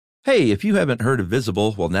Hey, if you haven't heard of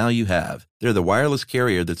Visible, well, now you have. They're the wireless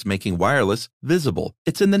carrier that's making wireless visible.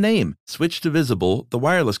 It's in the name. Switch to Visible, the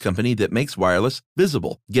wireless company that makes wireless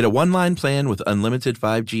visible. Get a one-line plan with unlimited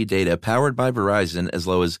 5G data powered by Verizon as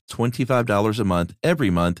low as $25 a month every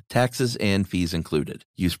month, taxes and fees included.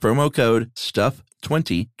 Use promo code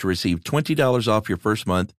STUFF20 to receive $20 off your first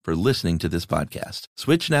month for listening to this podcast.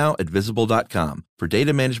 Switch now at Visible.com. For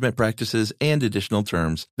data management practices and additional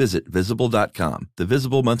terms, visit Visible.com. The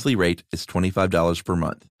Visible monthly rate is $25 per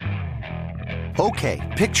month. Okay,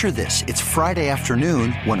 picture this. It's Friday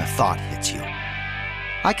afternoon when a thought hits you.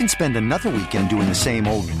 I can spend another weekend doing the same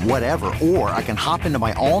old whatever, or I can hop into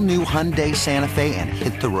my all-new Hyundai Santa Fe and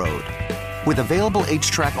hit the road. With available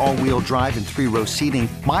H-Track all-wheel drive and 3-row seating,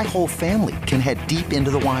 my whole family can head deep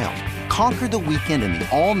into the wild. Conquer the weekend in the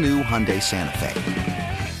all-new Hyundai Santa Fe.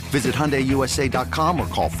 Visit HyundaiUSA.com or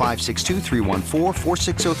call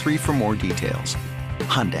 562-314-4603 for more details.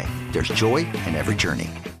 Hyundai, there's joy in every journey.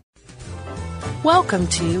 Welcome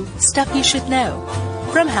to Stuff You Should Know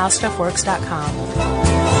from HowStuffWorks.com.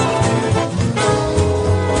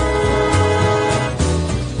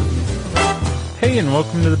 Hey, and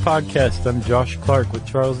welcome to the podcast. I'm Josh Clark with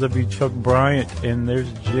Charles W. Chuck Bryant, and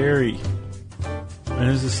there's Jerry. And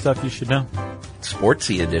this is Stuff You Should Know.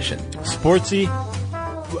 Sportsy edition. Sportsy.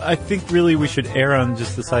 I think really we should err on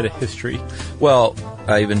just the side of history. Well,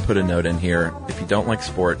 I even put a note in here. If you don't like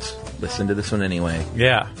sports, listen to this one anyway.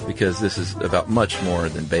 Yeah. Because this is about much more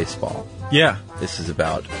than baseball. Yeah. This is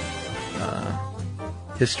about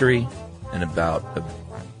history and about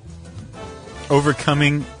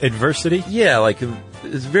overcoming adversity. Yeah, like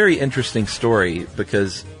it's a very interesting story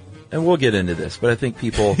because, and we'll get into this, but I think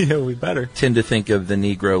people yeah, we better tend to think of the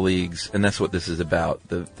Negro Leagues, and that's what this is about,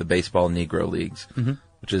 the baseball Negro Leagues,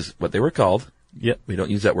 which is what they were called. Yep. We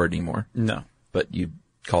don't use that word anymore. No. But you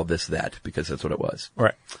call this that because that's what it was.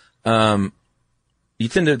 Right. You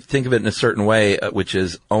tend to think of it in a certain way, which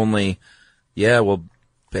is only, well,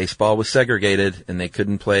 baseball was segregated and they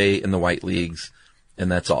couldn't play in the white leagues, and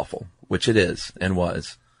that's awful, which it is and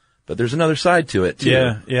was. But there's another side to it, too.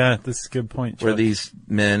 Yeah, that's a good point, Chuck. Where these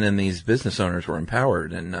men and these business owners were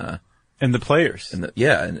empowered and the players. And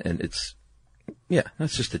it's,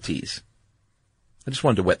 that's just a tease. I just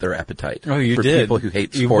wanted to whet their appetite. Oh, you for did. People who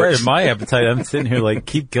hate sports. You whetted my appetite. I'm sitting here like,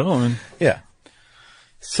 keep going. Yeah.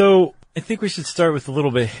 So I think we should start with a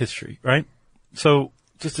little bit of history, right? So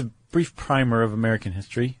just a brief primer of American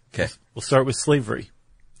history. Okay. We'll start with slavery.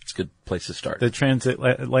 It's a good place to start. The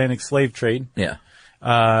transatlantic slave trade. Yeah.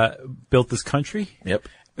 Built this country. Yep.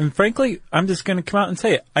 And frankly, I'm just going to come out and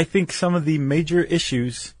say it. I think some of the major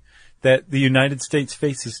issues that the United States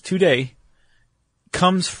faces today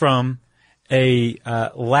comes from a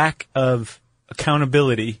lack of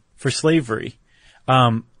accountability for slavery.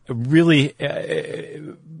 Really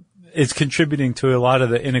is contributing to a lot of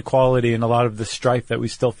the inequality and a lot of the strife that we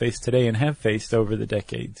still face today and have faced over the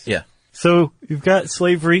decades. Yeah. So you've got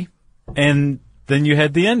slavery, and then you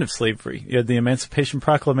had the end of slavery. You had the Emancipation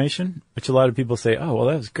Proclamation, which a lot of people say, oh, well,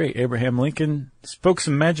 that was great. Abraham Lincoln spoke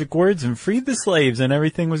some magic words and freed the slaves, and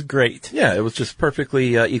everything was great. Yeah, it was just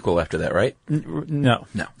perfectly equal after that, right? No.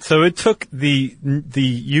 No. So it took the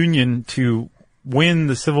Union to win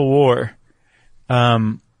the Civil War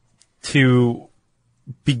to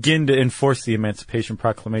begin to enforce the Emancipation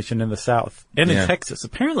Proclamation in the South and in Texas.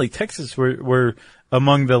 Apparently, Texas were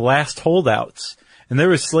among the last holdouts. And there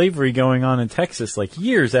was slavery going on in Texas like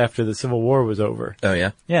years after the Civil War was over. Oh,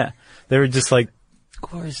 yeah? Yeah. They were just like,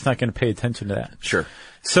 we're just not going to pay attention to that. Sure.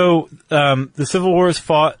 So, the Civil War was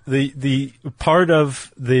fought. The part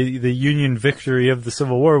of the Union victory of the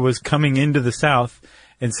Civil War was coming into the South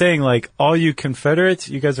and saying, like, all you Confederates,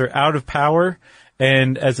 you guys are out of power.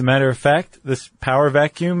 And as a matter of fact, this power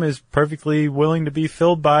vacuum is perfectly willing to be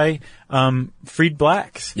filled by freed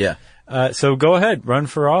blacks. Yeah. So go ahead, run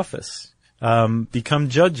for office. Become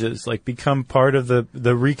judges, like become part of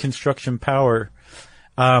the Reconstruction power.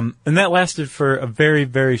 And that lasted for a very,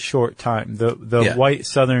 very short time. The white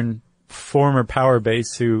Southern former power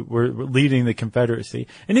base who were leading the Confederacy,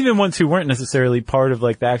 and even ones who weren't necessarily part of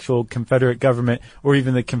like the actual Confederate government or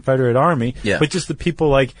even the Confederate Army, but just the people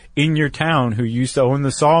like in your town who used to own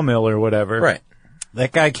the sawmill or whatever. Right.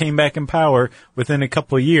 That guy came back in power within a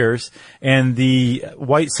couple of years, and the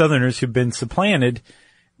white Southerners who'd been supplanted,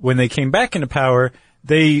 when they came back into power,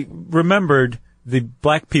 they remembered the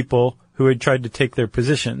black people who had tried to take their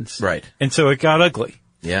positions. Right. And so it got ugly.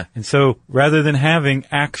 Yeah. And so rather than having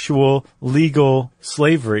actual legal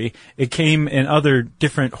slavery, it came in other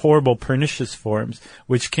different horrible pernicious forms,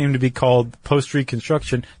 which came to be called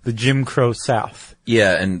post-Reconstruction, the Jim Crow South.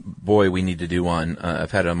 Yeah, and boy, we need to do one.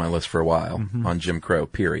 I've had it on my list for a while on Jim Crow,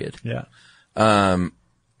 period. Yeah. How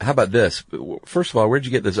about this? First of all, where'd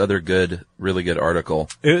you get this other really good article?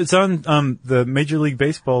 It's on the Major League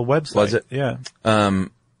Baseball website. Was it? Yeah.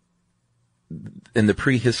 In the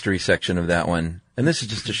prehistory section of that one, and this is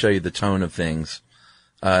just to show you the tone of things.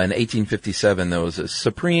 In 1857, there was a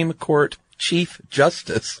Supreme Court Chief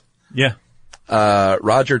Justice, Yeah.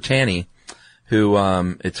 Roger Taney, who,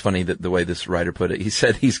 it's funny that the way this writer put it, he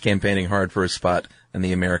said he's campaigning hard for a spot in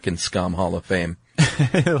the American Scum Hall of Fame.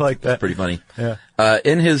 Like that. Pretty funny. Yeah.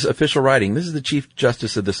 In his official writing, this is the Chief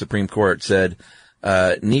Justice of the Supreme Court said,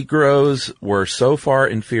 Negroes were so far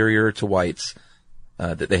inferior to whites,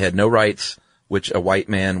 that they had no rights which a white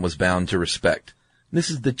man was bound to respect. This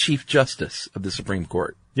is the Chief Justice of the Supreme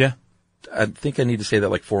Court. Yeah. I think I need to say that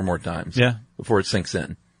like 4 more times. Yeah. Before it sinks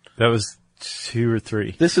in. That was 2 or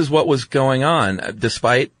 3. This is what was going on,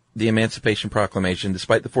 despite the Emancipation Proclamation,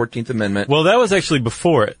 despite the 14th Amendment. Well, that was actually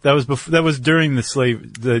before it. That was during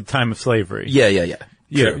the time of slavery. Yeah. Yeah.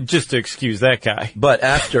 True. Just to excuse that guy. But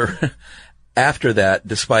after that,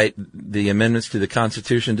 despite the amendments to the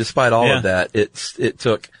Constitution, despite all of that, it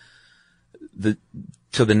took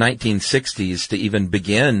to the 1960s to even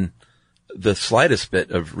begin the slightest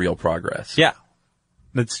bit of real progress. Yeah.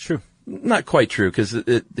 That's true. Not quite true, because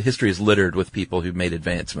history is littered with people who've made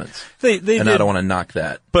advancements. They and did, I don't want to knock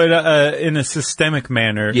that. But in a systemic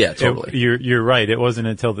manner. Yeah, totally. You're right. It wasn't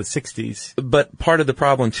until the 60s. But part of the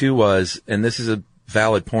problem too was, and this is a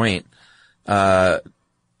valid point,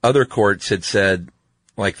 other courts had said,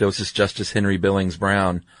 like there was this Justice Henry Billings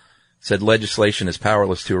Brown, said legislation is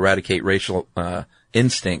powerless to eradicate racial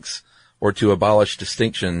instincts or to abolish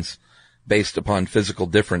distinctions based upon physical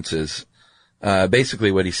differences.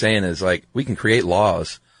 Basically what he's saying is like, we can create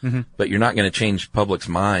laws, but you're not going to change public's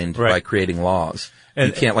mind by creating laws. And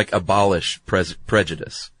you can't like abolish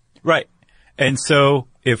prejudice. Right. And so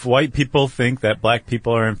if white people think that black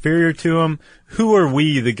people are inferior to them, who are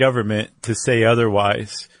we, the government, to say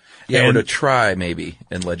otherwise? Yeah, or to try maybe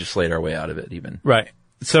and legislate our way out of it even. Right.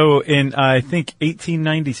 So in, I think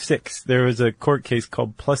 1896, there was a court case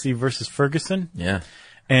called Plessy versus Ferguson. Yeah.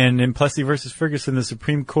 And in Plessy versus Ferguson, the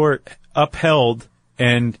Supreme Court upheld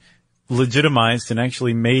and legitimized and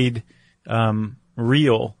actually made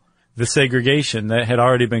real the segregation that had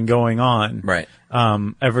already been going on, right?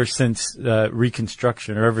 Ever since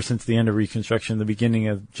Reconstruction, or ever since the end of Reconstruction, the beginning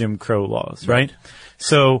of Jim Crow laws, right?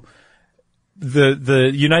 So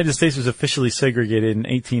the United States was officially segregated in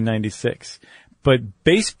 1896, but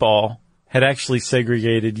baseball had actually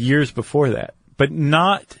segregated years before that, but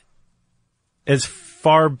not as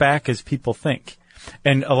far back as people think.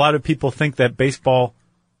 And a lot of people think that baseball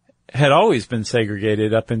had always been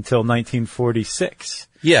segregated up until 1946.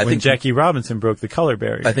 Yeah, when Jackie Robinson broke the color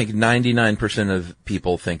barrier. I think 99% of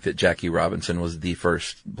people think that Jackie Robinson was the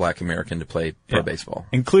first black American to play pro baseball.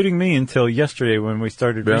 Including me until yesterday when we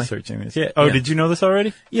started researching this. Yeah. Oh, did you know this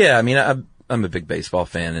already? Yeah, I mean, I'm a big baseball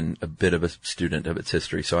fan and a bit of a student of its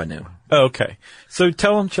history, so I knew. Oh, okay. So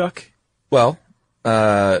tell them, Chuck. Well,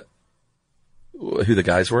 who the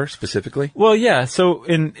guys were specifically? Well, yeah. So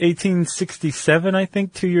in 1867, I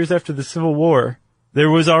think, 2 years after the Civil War, there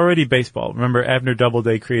was already baseball. Remember, Abner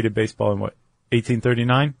Doubleday created baseball in what,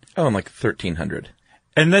 1839? Oh, in like 1300.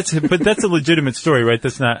 And that's a legitimate story, right?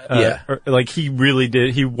 That's not, like he really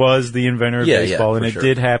did, he was the inventor of baseball, and it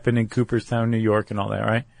did happen in Cooperstown, New York and all that,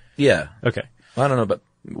 right? Yeah. Okay. Well, I don't know, but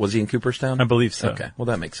was he in Cooperstown? I believe so. Okay. Well,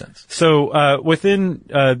 that makes sense. So,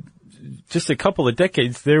 within, just a couple of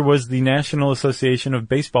decades, there was the National Association of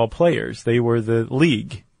Baseball Players. They were the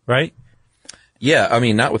league, right? Yeah, I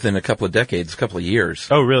mean, not within a couple of decades, a couple of years.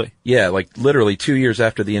 Oh, really? Yeah, like literally 2 years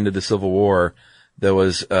after the end of the Civil War, there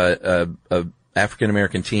was a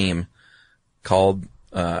African-American team called,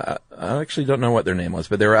 I actually don't know what their name was,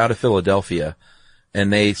 but they were out of Philadelphia,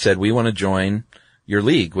 and they said, we want to join your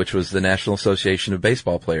league, which was the National Association of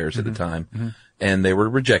Baseball Players at the time. And they were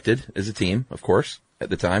rejected as a team, of course, at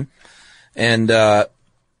the time. And, but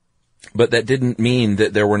that didn't mean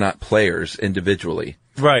that there were not players individually.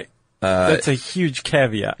 Right. That's a huge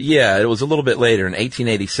caveat. Yeah, it was a little bit later in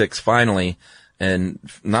 1886 finally, and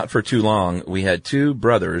not for too long, we had two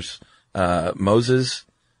brothers, Moses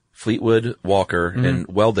Fleetwood Walker and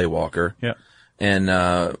Welday Walker. Yeah. And,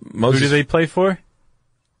 Moses. Who do they play for?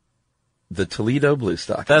 The Toledo Blue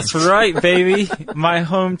Stockings. That's right, baby. My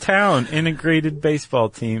hometown integrated baseball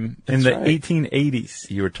team in the 1880s.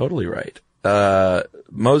 You were totally right.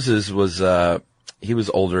 Moses was, he was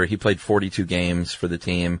older. He played 42 games for the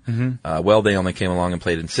team. Welday only came along and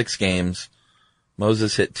played in 6 games.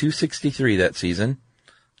 Moses hit .263 that season.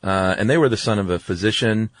 And they were the son of a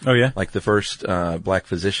physician. Oh, yeah? Like the first, black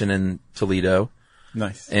physician in Toledo.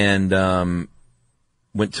 Nice. And,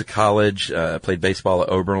 went to college, played baseball at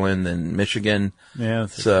Oberlin in Michigan. Yeah.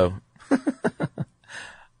 So, I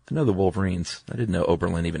know the Wolverines. I didn't know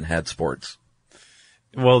Oberlin even had sports.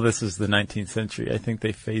 Well, this is the 19th century. I think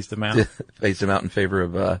they phased them out. Phased them out in favor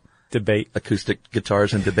of, Debate. acoustic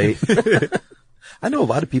guitars and debate. I know a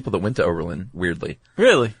lot of people that went to Oberlin, weirdly.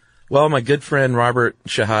 Really? Well, my good friend Robert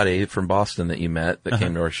Shahade from Boston that you met, that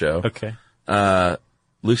came to our show. Okay.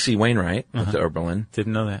 Lucy Wainwright went to Oberlin.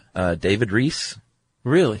 Didn't know that. David Reese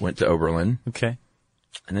Really? went to Oberlin. Okay.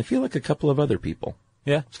 And I feel like a couple of other people.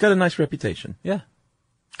 Yeah. It's got a nice reputation. Yeah.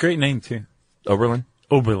 Great name, too. Oberlin?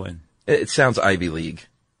 Oberlin. It sounds Ivy League.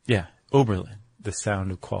 Yeah. Oberlin. The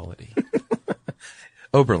sound of quality.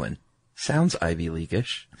 Oberlin. Sounds Ivy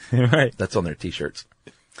League-ish. Right. That's on their t-shirts.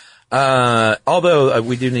 Although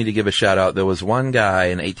we do need to give a shout out. There was one guy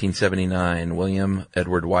in 1879, William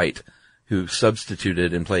Edward White, who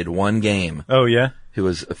substituted and played one game, Oh, yeah? who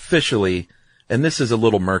was officially, and this is a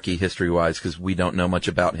little murky history-wise because we don't know much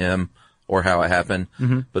about him or how it happened,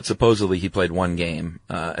 but supposedly he played one game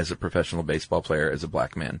as a professional baseball player as a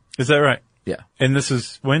black man. Is that right? Yeah. And this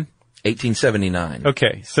is when? 1879.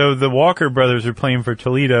 Okay. So the Walker brothers were playing for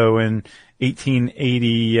Toledo in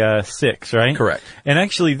 1886, right? Correct. And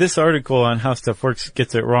actually, this article on How Stuff Works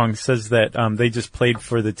gets it wrong. Says that they just played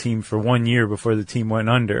for the team for 1 year before the team went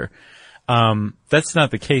under. That's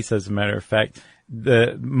not the case, as a matter of fact.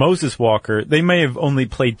 The Moses Walker, they may have only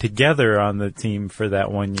played together on the team for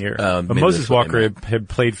that 1 year. But maybe Moses that's what they Walker had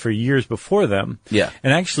played for years before them. Yeah.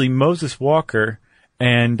 And actually, Moses Walker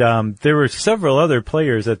and there were several other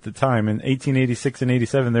players at the time. In 1886 and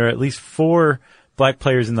 87, there were at least 4 black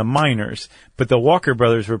players in the minors. But the Walker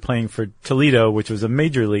brothers were playing for Toledo, which was a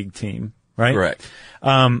major league team, right? Correct.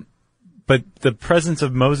 But the presence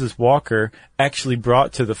of Moses Walker actually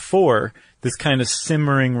brought to the fore this kind of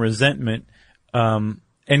simmering resentment, and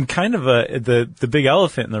kind of the big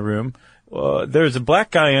elephant in the room. There's a black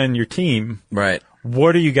guy on your team. Right.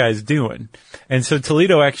 What are you guys doing? And so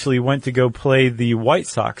Toledo actually went to go play the White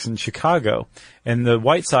Sox in Chicago. And the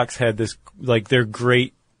White Sox had this, like, their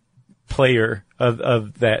great player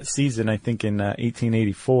of that season, I think in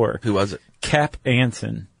 1884. Who was it? Cap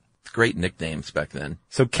Anson. Great nicknames back then.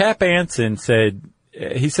 So Cap Anson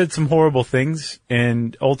he said some horrible things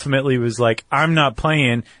and ultimately was like, I'm not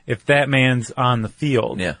playing if that man's on the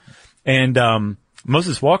field. Yeah. And,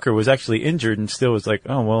 Moses Walker was actually injured and still was like,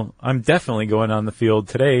 oh, well, I'm definitely going on the field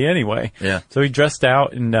today anyway. Yeah. So he dressed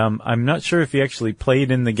out and, I'm not sure if he actually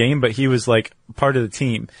played in the game, but he was like part of the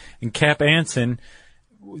team. And Cap Anson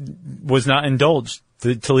was not indulged.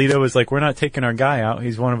 Toledo was like, we're not taking our guy out.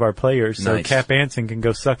 He's one of our players. So Nice. Cap Anson can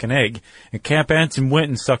go suck an egg. And Cap Anson went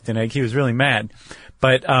and sucked an egg. He was really mad.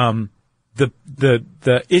 But,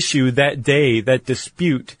 the issue that day, that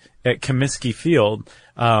dispute at Comiskey Field,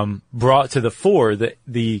 brought to the fore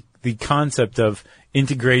the concept of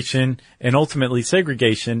integration and ultimately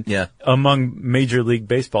segregation among Major League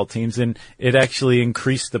Baseball teams. And it actually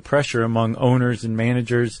increased the pressure among owners and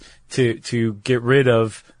managers to get rid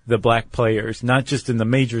of the black players, not just in the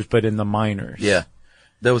majors, but in the minors. Yeah.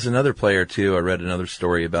 There was another player too. I read another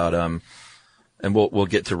story about, and we'll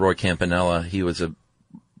get to Roy Campanella. He was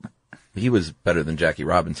better than Jackie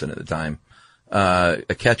Robinson at the time.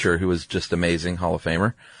 A catcher who was just amazing, Hall of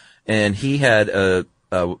Famer. And he had there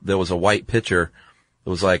was a white pitcher that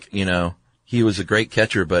was like, he was a great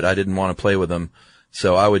catcher, but I didn't want to play with him.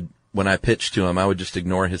 So when I pitched to him, I would just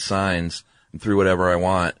ignore his signs and threw whatever I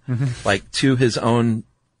want. Like to his own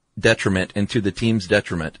detriment and to the team's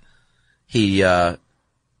detriment. He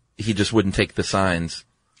just wouldn't take the signs.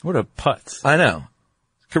 What a putz. I know.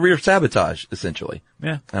 Career sabotage, essentially.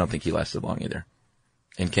 Yeah. I don't think he lasted long either.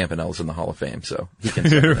 And Campanella's in the Hall of Fame, so he can.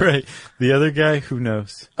 Right. The other guy, who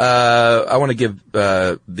knows? I want to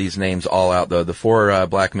give these names all out, though. The 4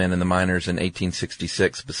 black men in the minors in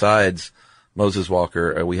 1866, besides Moses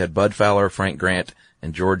Walker, we had Bud Fowler, Frank Grant,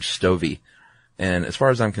 and George Stovey. And as far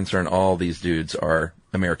as I'm concerned, all these dudes are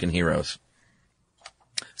American heroes.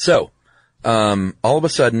 So, all of a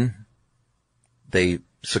sudden, they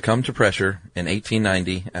succumbed to pressure in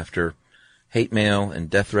 1890 after hate mail and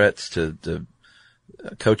death threats to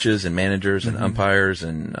coaches and managers and umpires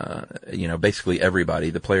and, basically everybody,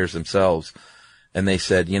 the players themselves. And they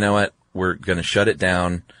said, you know what? We're going to shut it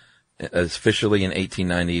down. Officially in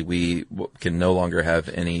 1890, we can no longer have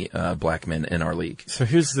any black men in our league. So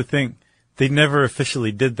here's the thing. They never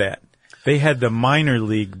officially did that. They had the minor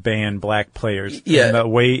league ban black players. Yeah. And the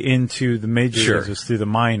way into the major leagues was through the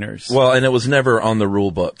minors. Well, and it was never on the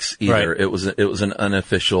rule books either. Right. It was an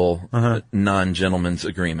unofficial non-gentleman's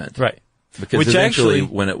agreement. Right. Because Which eventually,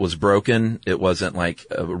 actually, when it was broken, it wasn't like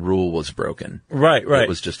a rule was broken. Right. It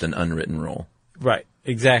was just an unwritten rule. Right.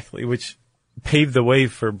 Exactly. Which paved the way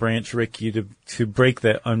for Branch Rickey to break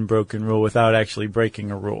that unbroken rule without actually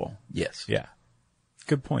breaking a rule. Yes. Yeah.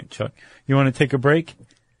 Good point, Chuck. You want to take a break?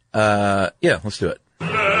 Yeah, let's do it.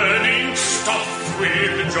 Learning stuff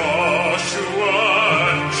with Joshua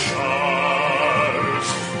and Charles.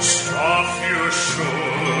 Stuff you should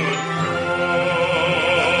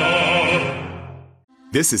know.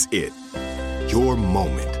 This is it. Your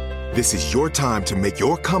moment. This is your time to make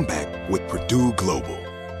your comeback with Purdue Global.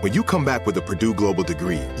 When you come back with a Purdue Global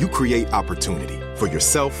degree, you create opportunity for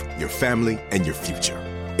yourself, your family, and your future.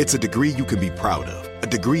 It's a degree you can be proud of, a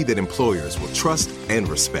degree that employers will trust and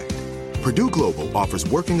respect. Purdue Global offers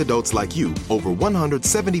working adults like you over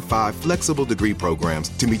 175 flexible degree programs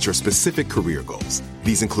to meet your specific career goals.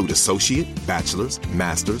 These include associate, bachelor's,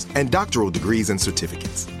 master's, and doctoral degrees and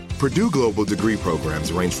certificates. Purdue Global degree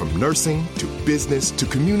programs range from nursing to business to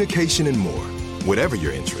communication and more. Whatever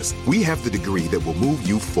your interest, we have the degree that will move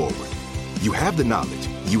you forward. You have the knowledge,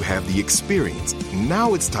 you have the experience.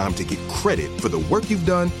 Now it's time to get credit for the work you've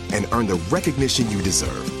done and earn the recognition you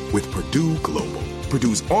deserve with Purdue Global,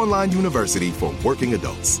 Purdue's online university for working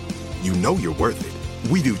adults. You know you're worth it.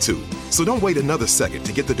 We do too. So don't wait another second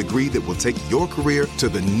to get the degree that will take your career to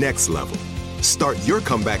the next level. Start your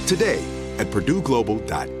comeback today at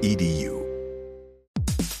purdueglobal.edu.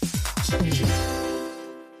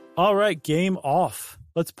 All right, game off.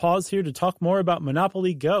 Let's pause here to talk more about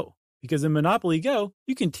Monopoly Go. Because in Monopoly Go,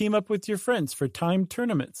 you can team up with your friends for timed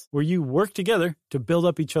tournaments where you work together to build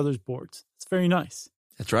up each other's boards. It's very nice.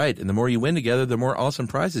 That's right. And the more you win together, the more awesome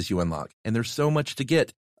prizes you unlock. And there's so much to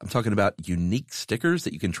get. I'm talking about unique stickers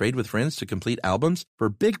that you can trade with friends to complete albums for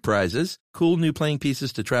big prizes, cool new playing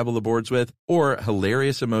pieces to travel the boards with, or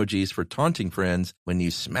hilarious emojis for taunting friends when you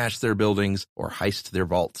smash their buildings or heist their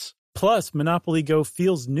vaults. Plus, Monopoly Go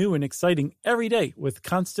feels new and exciting every day with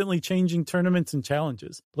constantly changing tournaments and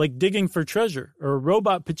challenges, like digging for treasure or a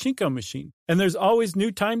robot pachinko machine. And there's always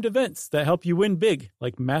new timed events that help you win big,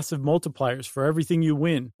 like massive multipliers for everything you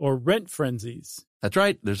win or rent frenzies. That's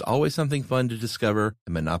right. There's always something fun to discover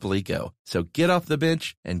in Monopoly Go. So get off the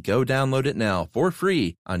bench and go download it now for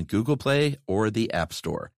free on Google Play or the App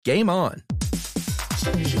Store. Game on.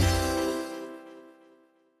 Stuff you should know.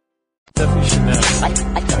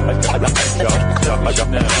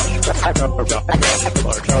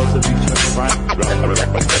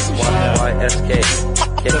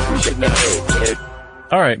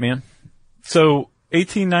 All right, man. So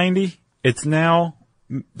 1890, it's now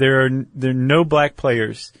there are no black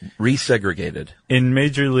players Resegregated. in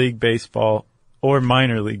Major League Baseball or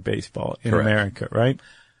minor league baseball in Correct. America, right?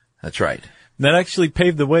 That's right. That actually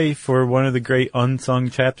paved the way for one of the great unsung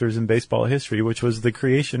chapters in baseball history, which was the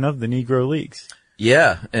creation of the Negro Leagues.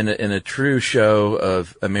 Yeah, and a true show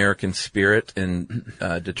of American spirit and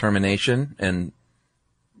determination and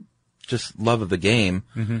just love of the game.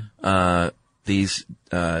 These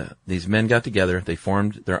men got together, they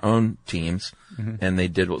formed their own teams, and they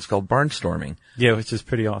did what's called barnstorming. Yeah, which is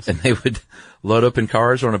pretty awesome. And they would load up in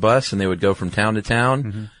cars or on a bus, and they would go from town to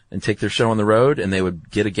town and take their show on the road, and they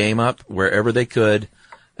would get a game up wherever they could,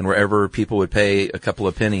 and wherever people would pay a couple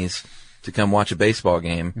of pennies to come watch a baseball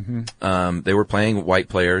game. They were playing white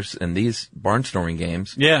players in these barnstorming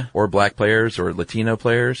games. Yeah. Or black players or Latino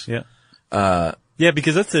players. Yeah. Yeah,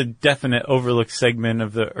 because that's a definite overlooked segment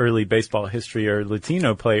of the early baseball history are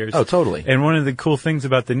Latino players. Oh, totally. And one of the cool things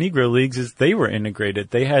about the Negro Leagues is they were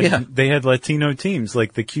integrated. They had Latino teams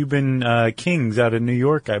like the Cuban Kings out of New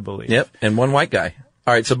York, I believe. Yep, and one white guy.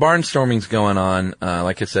 All right, so barnstorming's going on.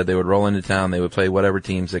 Like I said, they would roll into town. They would play whatever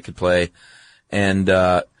teams they could play. And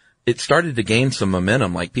it started to gain some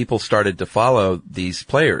momentum. Like, people started to follow these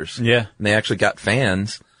players. Yeah. And they actually got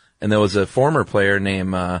fans. And there was a former player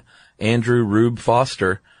named Andrew Rube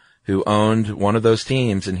Foster who owned one of those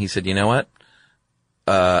teams. And he said, you know what?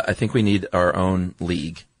 I think we need our own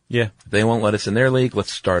league. Yeah. If they won't let us in their league,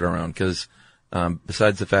 let's start our own. Because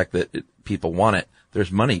besides the fact that people want it,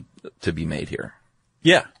 there's money to be made here.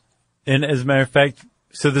 Yeah. And as a matter of fact,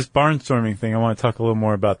 so this barnstorming thing, I want to talk a little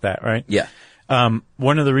more about that, right? Yeah.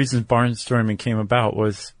 One of the reasons barnstorming came about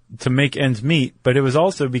was to make ends meet, but it was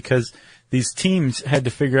also because these teams had to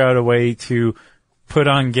figure out a way to put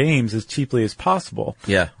on games as cheaply as possible.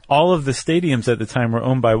 Yeah. All of the stadiums at the time were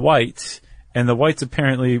owned by whites, and the whites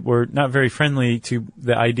apparently were not very friendly to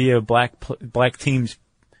the idea of black teams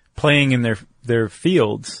playing in their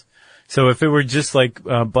fields. So if it were just like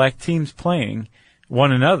black teams playing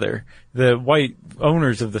one another, the white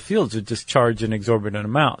owners of the fields would just charge an exorbitant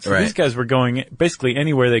amount. So these guys were going basically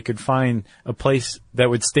anywhere they could find a place that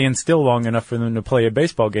would stand still long enough for them to play a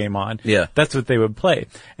baseball game on. Yeah. That's what they would play.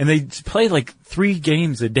 And they played like 3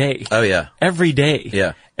 games a day. Oh, yeah. Every day.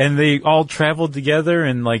 Yeah. And they all traveled together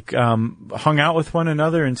and like hung out with one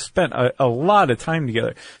another and spent a lot of time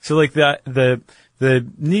together. So like the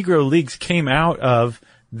Negro Leagues came out of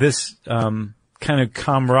this kind of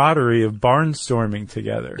camaraderie of barnstorming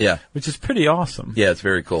together. Yeah. Which is pretty awesome. Yeah, it's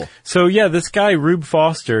very cool. So yeah, this guy, Rube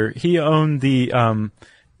Foster, he owned the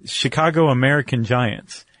Chicago American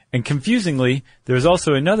Giants. And confusingly, there's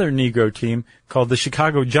also another Negro team called the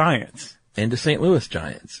Chicago Giants. And the St. Louis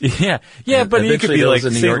Giants. Yeah. Yeah, And but it could be like the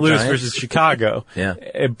New St. York Louis Giants. versus Chicago. Yeah.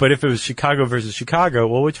 But if it was Chicago versus Chicago,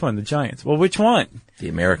 well, which one? The Giants. Well, which one? The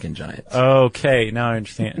American Giants. Okay, now I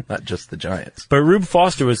understand. Not just the Giants. But Rube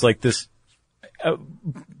Foster was like this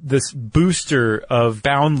booster of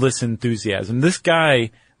boundless enthusiasm. This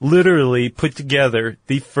guy literally put together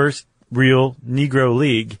the first real Negro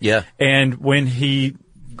League. Yeah. And when he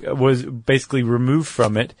was basically removed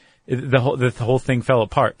from it, the whole thing fell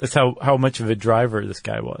apart. That's how much of a driver this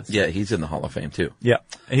guy was. Yeah, he's in the Hall of Fame too. Yeah.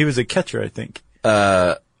 He was a catcher, I think.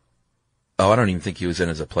 I don't even think he was in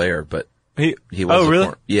as a player, but he was. Oh,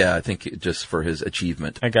 really? Yeah, I think just for his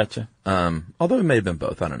achievement. I gotcha. Although it may have been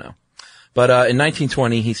both, I don't know. But in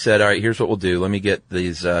 1920, he said, all right, here's what we'll do. Let me get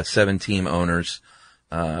these 7-team owners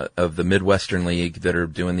of the Midwestern League that are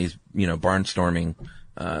doing these, barnstorming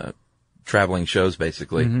traveling shows,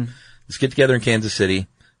 basically. Mm-hmm. Let's get together in Kansas City,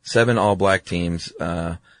 7 all-black teams.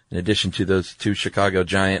 In addition to those 2 Chicago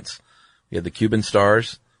Giants, we had the Cuban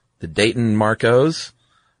Stars, the Dayton Marcos,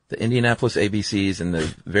 the Indianapolis ABCs, and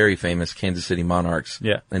the very famous Kansas City Monarchs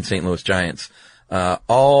and St. Louis Giants.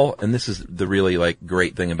 And this is the really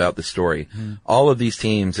great thing about the story. All of these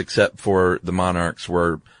teams, except for the Monarchs,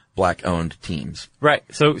 were black-owned teams. Right.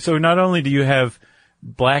 So not only do you have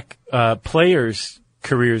black players'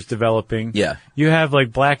 careers developing, you have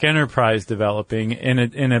black enterprise developing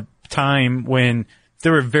in a time when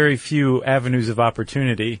there were very few avenues of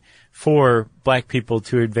opportunity for black people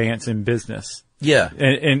to advance in business. Yeah.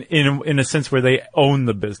 And in a sense where they own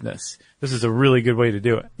the business. This is a really good way to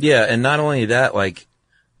do it. Yeah, and not only that,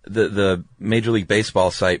 the Major League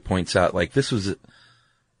Baseball site points out, this was,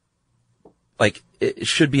 it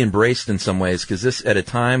should be embraced in some ways, because this at a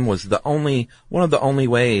time was one of the only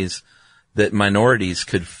ways that minorities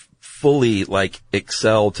could fully,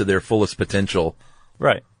 excel to their fullest potential.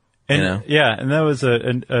 Right. And, yeah, and that was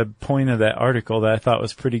a point of that article that I thought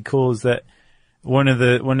was pretty cool, is that one of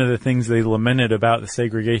the things they lamented about the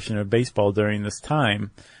segregation of baseball during this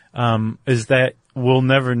time, is that we'll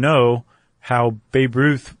never know how Babe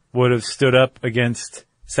Ruth would have stood up against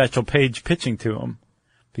Satchel Paige pitching to him,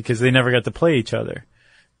 because they never got to play each other.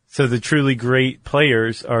 So the truly great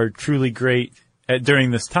players are truly great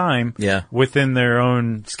during this time within their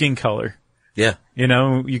own skin color. Yeah.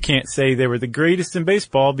 You can't say they were the greatest in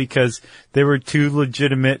baseball because there were 2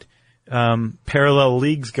 legitimate parallel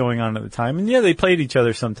leagues going on at the time. And they played each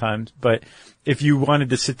other sometimes, but if you wanted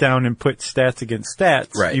to sit down and put stats against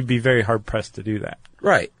stats, you'd be very hard pressed to do that.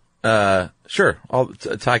 Right. Sure.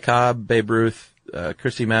 Ty Cobb, Babe Ruth,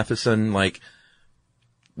 Christy Matheson,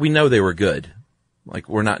 we know they were good.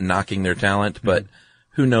 We're not knocking their talent, but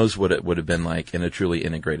who knows what it would have been like in a truly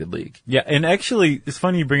integrated league. Yeah, and actually, it's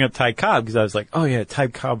funny you bring up Ty Cobb, because I was like, oh yeah, Ty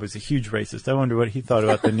Cobb was a huge racist. I wonder what he thought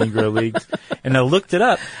about the Negro Leagues. And I looked it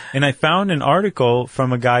up, and I found an article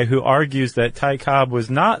from a guy who argues that Ty Cobb was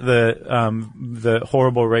not the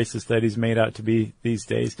horrible racist that he's made out to be these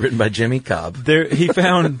days. Written by Jimmy Cobb. He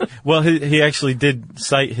found, well, he actually did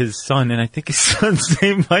cite his son, and I think his son's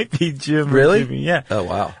name might be Jim. Really? Or Jimmy. Yeah. Oh,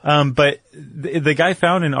 wow. But the guy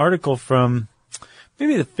found an article from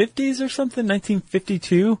maybe the 50s or something,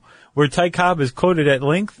 1952, where Ty Cobb is quoted at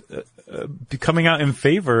length coming out in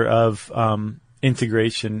favor of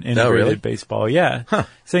integration, integrated baseball. Yeah. Huh.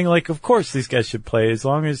 Saying, of course these guys should play as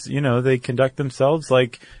long as, they conduct themselves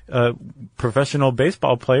like professional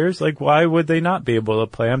baseball players. Why would they not be able to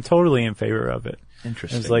play? I'm totally in favor of it.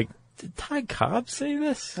 Interesting. It's did Ty Cobb say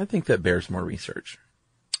this? I think that bears more research.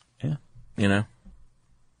 Yeah.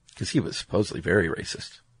 Because he was supposedly very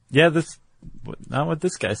racist. Yeah, that's not what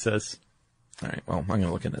this guy says. All right, well, I'm going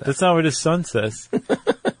to look into that. That's not what his son says.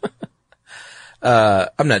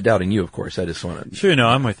 I'm not doubting you, of course. I just want to... Sure, no,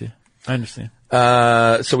 I'm with you. I understand.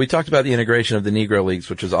 So we talked about the integration of the Negro Leagues,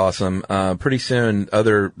 which was awesome. Pretty soon,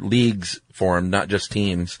 other leagues formed, not just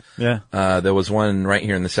teams. Yeah. There was one right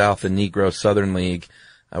here in the South, the Negro Southern League,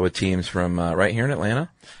 with teams from right here in Atlanta.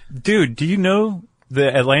 Dude, do you know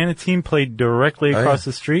The Atlanta team played directly across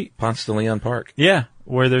the street. Ponce de Leon Park. Yeah,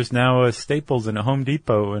 where there's now a Staples and a Home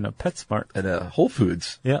Depot and a PetSmart. At a Whole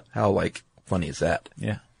Foods. Yeah. How, funny is that?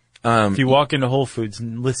 Yeah. If you walk into Whole Foods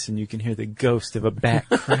and listen, you can hear the ghost of a bat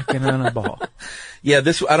cracking on a ball. Yeah,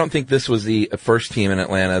 I don't think this was the first team in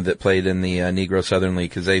Atlanta that played in the Negro Southern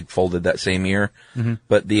League because they folded that same year. Mm-hmm.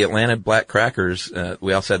 But the Atlanta Black Crackers,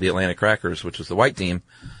 we also had the Atlanta Crackers, which was the white team.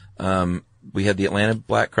 We had the Atlanta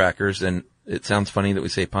Black Crackers, and it sounds funny that we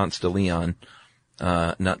say Ponce de Leon,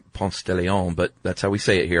 not Ponce de Leon, but that's how we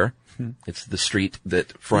say it here. It's the street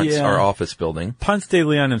that fronts our office building. Ponce de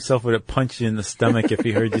Leon himself would have punched you in the stomach if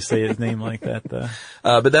he heard you say his name like that, though.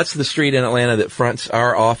 But that's the street in Atlanta that fronts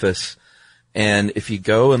our office. And if you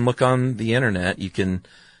go and look on the internet, you can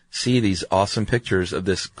see these awesome pictures of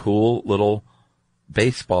this cool little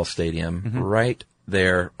baseball stadium right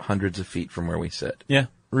there, hundreds of feet from where we sit. Yeah.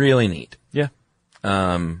 Really neat. Yeah.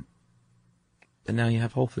 And now you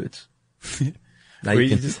have Whole Foods. Now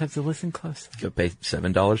you just have to listen closely. Go pay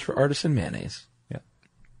 $7 for artisan mayonnaise. Yeah.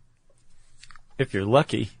 If you're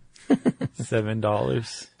lucky,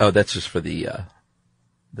 $7. Oh, that's just for the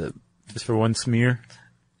just for one smear?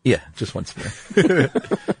 Yeah, just one smear.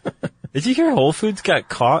 Did you hear Whole Foods got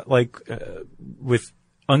caught with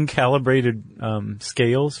uncalibrated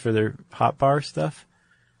scales for their hot bar stuff?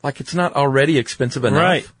 Like it's not already expensive enough.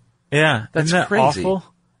 Right. Yeah. That's Isn't that crazy. Awful?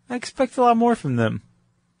 I expect a lot more from them.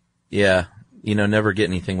 Yeah. Never get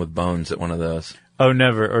anything with bones at one of those. Oh,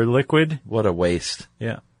 never. Or liquid? What a waste.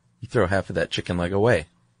 Yeah. You throw half of that chicken leg away.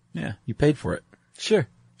 Yeah. You paid for it. Sure.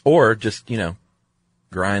 Or just,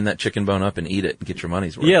 grind that chicken bone up and eat it and get your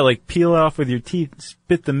money's worth. Yeah, peel it off with your teeth,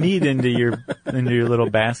 spit the meat into your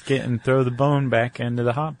little basket and throw the bone back into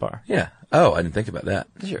the hot bar. Yeah. Oh, I didn't think about that.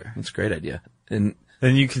 Sure. That's a great idea. And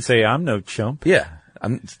then you can say, I'm no chump. Yeah.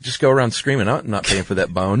 Just go around screaming, I'm not paying for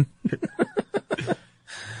that bone.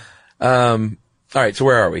 All right, so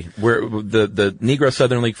where are we? The Negro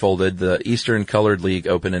Southern League folded, the Eastern Colored League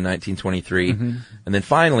opened in 1923, and then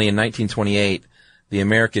finally in 1928, the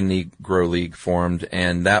American Negro League formed,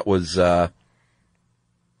 and that was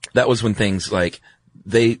when things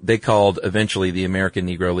they called eventually the American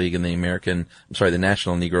Negro League and the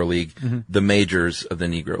National Negro League, the majors of the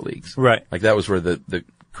Negro Leagues. Right. That was where the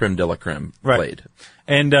creme de la creme played.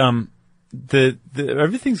 And,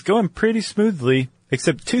 everything's going pretty smoothly.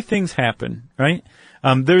 Except two things happen, right?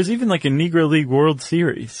 There's even a Negro League World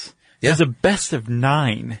Series. Yeah. There's a best of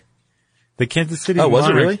 9. The Kansas City was it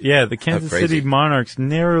Monarchs. really? Yeah, the Kansas City Monarchs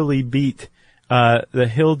narrowly beat, the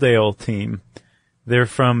Hilldale team. They're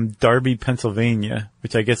from Darby, Pennsylvania,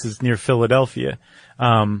 which I guess is near Philadelphia,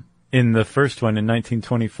 in the first one in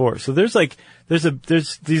 1924. So there's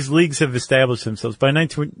these leagues have established themselves. By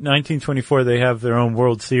 1924, they have their own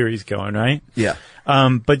World Series going, right? Yeah.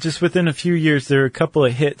 But just within a few years, there are a couple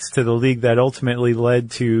of hits to the league that ultimately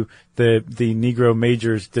led to the Negro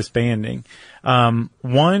majors disbanding.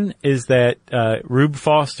 One is that, Rube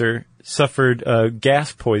Foster suffered,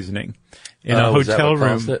 gas poisoning in a hotel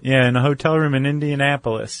room. Yeah, in a hotel room in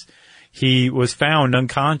Indianapolis. He was found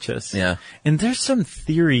unconscious. Yeah. And there's some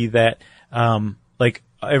theory that,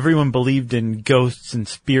 everyone believed in ghosts and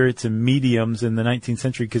spirits and mediums in the 19th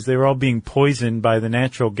century because they were all being poisoned by the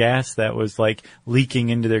natural gas that was leaking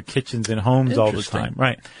into their kitchens and homes all the time.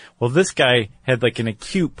 Right. Well, this guy had an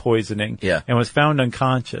acute poisoning and was found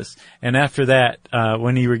unconscious. And after that,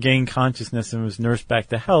 when he regained consciousness and was nursed back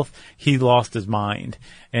to health, he lost his mind.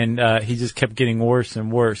 And, he just kept getting worse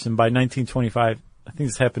and worse. And by 1925, I think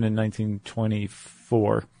this happened in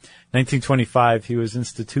 1924. 1925, he was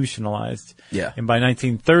institutionalized. Yeah. And by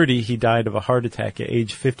 1930, he died of a heart attack at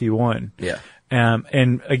age 51. Yeah.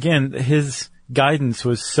 And again, his guidance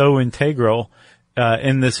was so integral,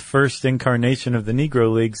 in this first incarnation of the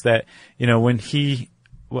Negro Leagues that, when he,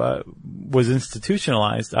 was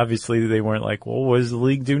institutionalized, obviously they weren't well, what does the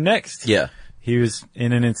league do next? Yeah. He was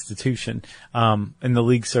in an institution, and the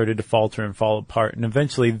league started to falter and fall apart. And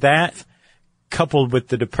eventually that, coupled with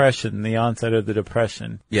the Depression, the onset of the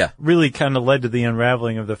Depression, really kind of led to the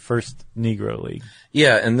unraveling of the first Negro League.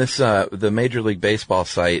 Yeah, and this, the Major League Baseball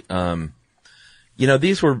site,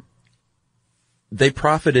 they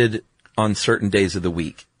profited on certain days of the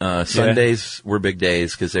week. Sundays were big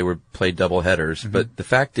days because they were played double headers. But the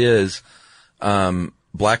fact is,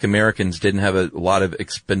 Black Americans didn't have a lot of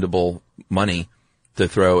expendable money to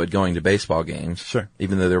throw at going to baseball games. Sure.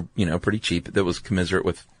 Even though they're, pretty cheap. That was commensurate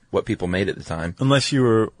with what people made at the time. Unless you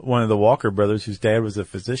were one of the Walker brothers whose dad was a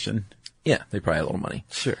physician. Yeah, they probably had a little money.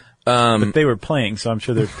 Sure. But they were playing, so I'm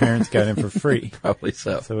sure their parents got in for free. Probably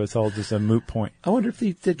so. So it's all just a moot point. I wonder if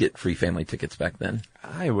they did get free family tickets back then.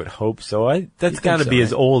 I would hope so. That's got to so, be right?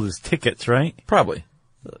 as old as tickets, right? Probably.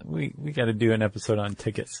 We got to do an episode on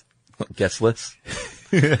tickets. Guest list.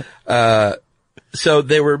 So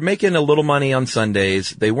they were making a little money on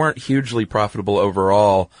Sundays. They weren't hugely profitable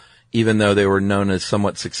overall, even though they were known as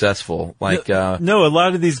somewhat successful. Like, No, a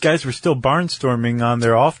lot of these guys were still barnstorming on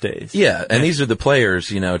their off days. yeah, and these are the players,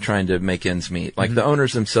 trying to make ends meet. Like the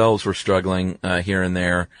owners themselves were struggling, here and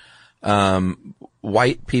there.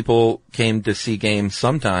 White people came to see games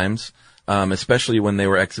sometimes, especially when they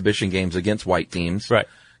were exhibition games against white teams. Right.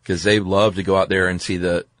 Cause they loved to go out there and see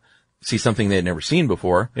something they had never seen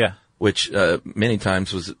before. Yeah. Which, many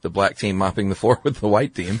times was the black team mopping the floor with the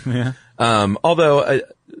white team. Yeah. Although,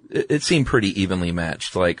 it seemed pretty evenly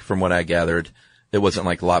matched. Like, from what I gathered, it wasn't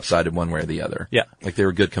like lopsided one way or the other. Yeah. Like, they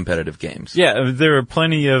were good competitive games. Yeah, there were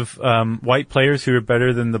plenty of white players who were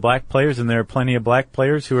better than the black players, and there are plenty of black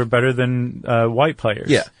players who are better than white players.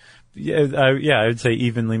 Yeah. I would say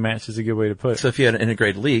evenly matched is a good way to put it. So if you had an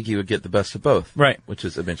integrated league, you would get the best of both. Right. Which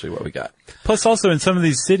is eventually what we got. Plus, also in some of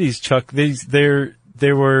these cities, Chuck,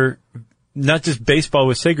 there were not just baseball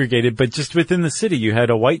was segregated, but just within the city, you had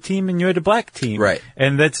a white team and you had a black team. Right.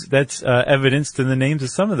 And that's evidenced in the names of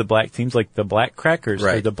some of the black teams, like the Black Crackers or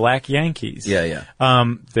Right. the Black Yankees. Yeah.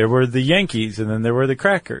 There were the Yankees and then there were the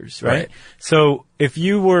Crackers, right? Right. So if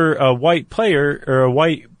you were a white player or a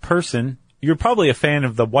white person, you're probably a fan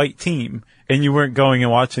of the white team and you weren't going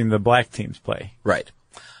and watching the black teams play. Right.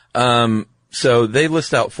 So they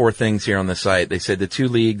list out 4 things here on the site. They said the 2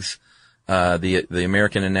 leagues, the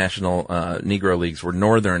American and National, Negro leagues were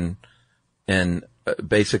northern and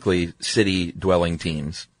basically city dwelling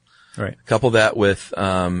teams. Right. Couple that with,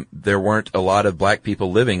 there weren't a lot of black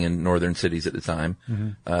people living in northern cities at the time.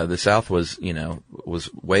 Mm-hmm. The South was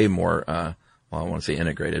way more, I want to say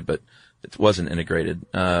integrated, but it wasn't integrated.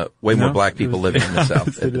 Way more No, black people living in the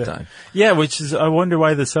South at the time. Yeah, which is, I wonder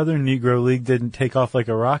why the Southern Negro League didn't take off like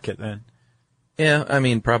a rocket then. Yeah, I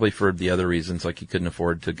mean, probably for the other reasons, like you couldn't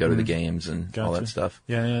afford to go to the games and all that stuff.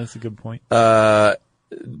 Yeah, that's a good point.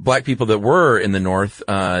 Black people that were in the North,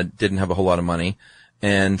 didn't have a whole lot of money.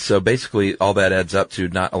 And so basically all that adds up to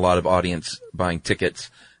not a lot of audience buying tickets.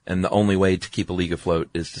 And the only way to keep a league afloat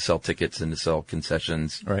is to sell tickets and to sell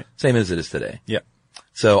concessions. Right. Same as it is today. Yeah.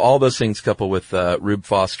 So all those things coupled with, Rube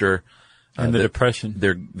Foster. And the Depression.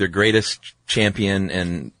 Their greatest champion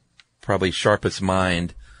and probably sharpest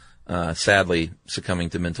mind, sadly succumbing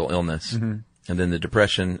to mental illness. Mm-hmm. And then the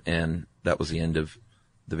Depression, and that was the end of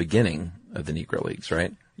the beginning of the Negro Leagues,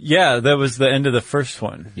 right? Yeah, that was the end of the first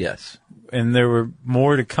one. Yes. And there were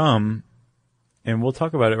more to come, and we'll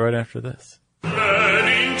talk about it right after this.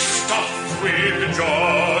 Learning stuff with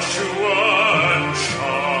Joshua and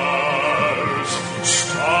Charles.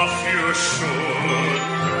 Stuff you should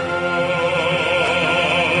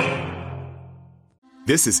know.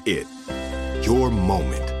 This is it. Your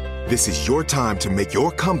moment. This is your time to make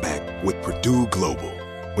your comeback with Purdue Global.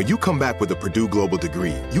 When you come back with a Purdue Global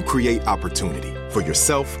degree, you create opportunity for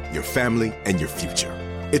yourself, your family, and your future.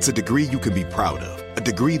 It's a degree you can be proud of, a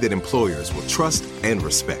degree that employers will trust and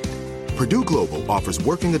respect. Purdue Global offers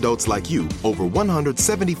working adults like you over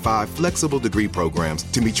 175 flexible degree programs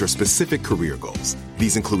to meet your specific career goals.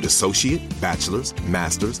 These include associate, bachelor's,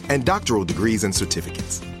 master's, and doctoral degrees and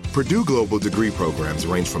certificates. Purdue Global degree programs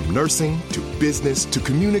range from nursing to business to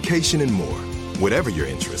communication and more. Whatever your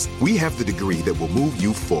interest, we have the degree that will move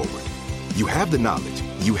you forward. You have the knowledge,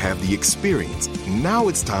 you have the experience. Now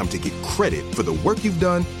it's time to get credit for the work you've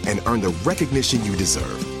done and earn the recognition you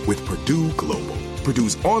deserve with Purdue Global,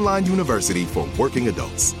 Purdue's online university for working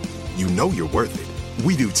adults. You know you're worth it.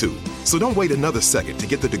 We do too. So don't wait another second to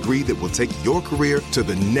get the degree that will take your career to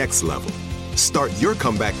the next level. Start your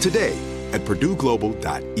comeback today at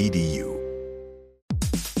purdueglobal.edu.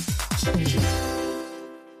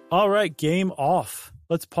 All right, game off.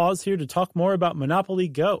 Let's pause here to talk more about Monopoly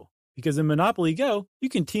Go. Because in Monopoly Go, you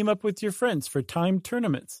can team up with your friends for timed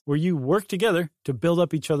tournaments where you work together to build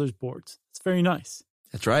up each other's boards. It's very nice.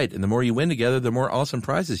 That's right. And the more you win together, the more awesome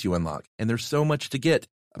prizes you unlock. And there's so much to get.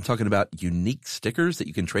 I'm talking about unique stickers that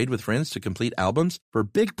you can trade with friends to complete albums for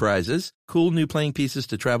big prizes, cool new playing pieces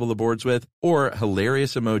to travel the boards with, or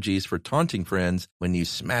hilarious emojis for taunting friends when you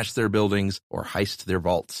smash their buildings or heist their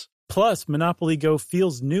vaults. Plus, Monopoly Go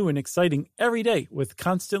feels new and exciting every day with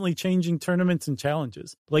constantly changing tournaments and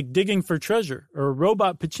challenges, like digging for treasure or a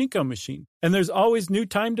robot pachinko machine. And there's always new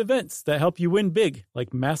timed events that help you win big,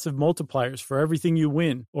 like massive multipliers for everything you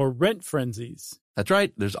win or rent frenzies. That's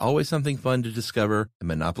right, there's always something fun to discover in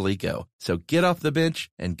Monopoly Go. So get off the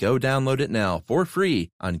bench and go download it now for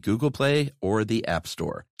free on Google Play or the App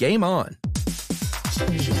Store. Game on!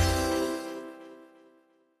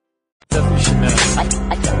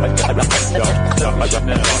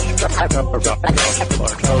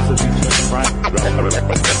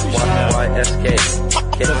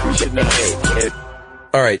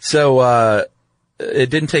 All right, so it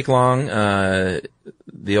didn't take long.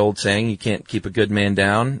 The old saying, you can't keep a good man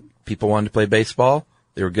down. People wanted to play baseball.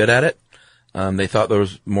 They were good at it. They thought there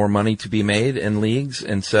was more money to be made in leagues.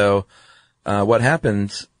 And so what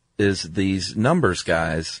happens is these numbers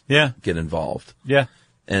guys get involved. Yeah.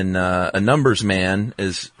 And a numbers man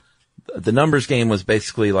is – the numbers game was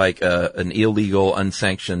basically like an illegal,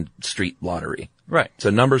 unsanctioned street lottery. Right.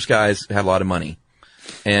 So numbers guys had a lot of money.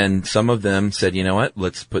 And some of them said, you know what,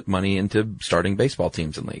 let's put money into starting baseball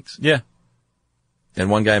teams and leagues. Yeah. And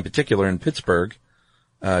one guy in particular in Pittsburgh,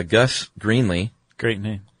 Gus Greenlee. Great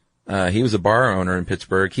name. He was a bar owner in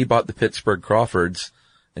Pittsburgh. He bought the Pittsburgh Crawfords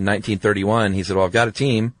in 1931. He said, well, I've got a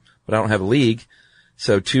team, but I don't have a league.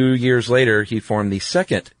 So 2 years later, he formed the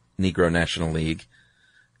second Negro National League.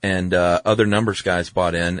 And other numbers guys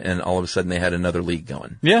bought in, and all of a sudden they had another league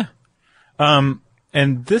going. Yeah.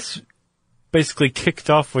 And this basically kicked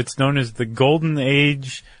off what's known as the golden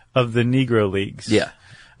age of the Negro Leagues. Yeah.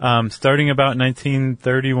 Starting about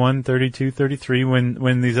 1931, 32, 33,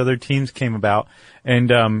 when these other teams came about. And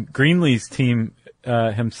Greenlee's team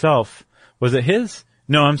himself, was it his?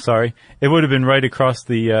 No, I'm sorry. It would have been right across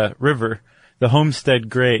the river, the Homestead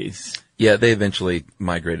Grays. Yeah, they eventually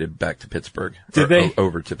migrated back to Pittsburgh. Did they?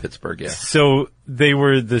 Over to Pittsburgh, yeah. So they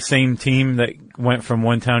were the same team that went from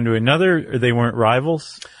one town to another, or they weren't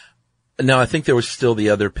rivals? No, I think there was still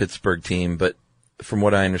the other Pittsburgh team, but from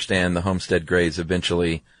what I understand, the Homestead Grays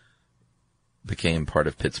eventually became part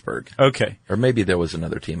of Pittsburgh. Okay. Or maybe there was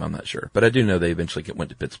another team, I'm not sure. But I do know they eventually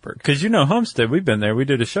went to Pittsburgh. Because you know Homestead, we've been there. We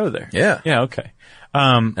did a show there. Yeah. Yeah, okay.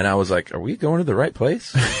 And I was like, are we going to the right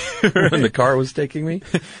place? Right. When the car was taking me?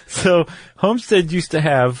 So Homestead used to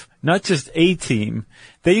have not just a team,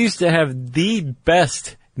 they used to have the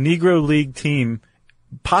best Negro League team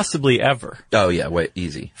possibly ever. Oh, yeah, wait,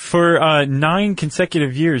 easy. For 9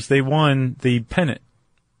 consecutive years, they won the pennant.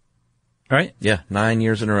 Right? Yeah, 9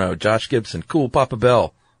 years in a row. Josh Gibson, Cool Papa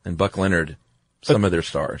Bell, and Buck Leonard, some of their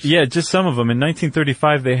stars. Yeah, just some of them. In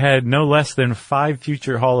 1935, they had no less than 5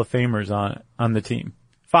 future Hall of Famers on the team.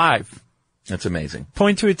 5. That's amazing.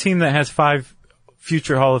 Point to a team that has 5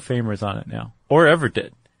 future Hall of Famers on it now, or ever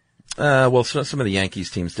did. Well, some of the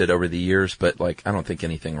Yankees teams did over the years, but like, I don't think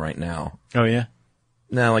anything right now. Oh, yeah?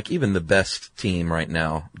 Now, like, even the best team right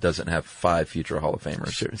now doesn't have 5 future Hall of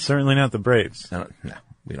Famers. Sure. Certainly not the Braves. No,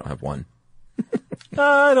 we don't have one.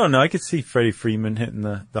 I don't know. I could see Freddie Freeman hitting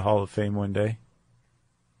the Hall of Fame one day.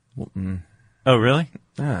 Oh, really?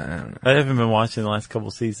 I don't know. I haven't been watching the last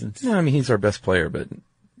couple seasons. No, I mean, he's our best player, but...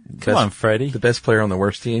 Come on, Freddie. The best player on the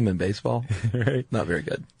worst team in baseball? Right. Not very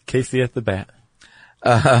good. Casey at the bat.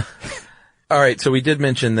 All right, so we did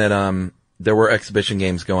mention that there were exhibition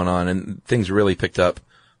games going on, and things really picked up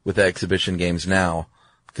with the exhibition games now,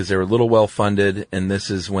 because they were a little well-funded, and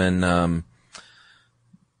this is when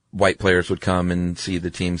white players would come and see the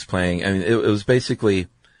teams playing. I mean, it was basically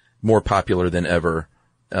more popular than ever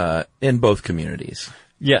in both communities.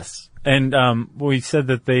 Yes. And we said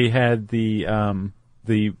that they had the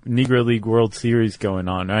Negro League World Series going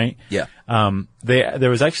on, right? Yeah. There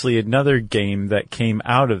was actually another game that came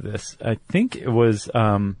out of this. I think it was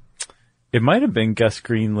it might have been Gus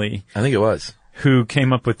Greenlee. I think it was. Who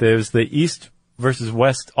came up with it. It was the East versus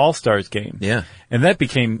West All-Stars game. Yeah. And that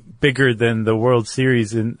became bigger than the World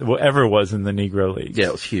Series ever was in the Negro League. Yeah,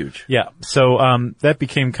 it was huge. Yeah. So that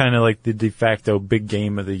became kind of like the de facto big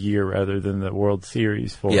game of the year rather than the World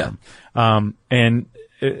Series for them. And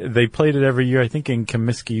they played it every year, I think, in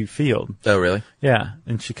Comiskey Field. Oh, really? Yeah,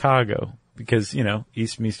 in Chicago. Because, you know,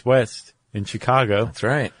 East meets West in Chicago. That's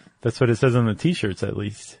right. That's what it says on the T-shirts, at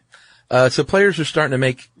least. So players are starting to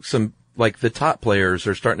make some, like the top players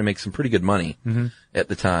are starting to make some pretty good money at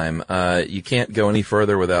the time. You can't go any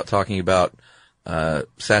further without talking about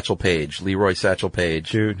Satchel Paige, Leroy Satchel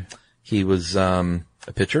Paige. Dude. He was a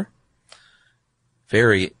pitcher.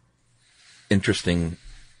 Very interesting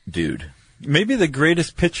dude. Maybe the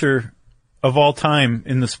greatest pitcher of all time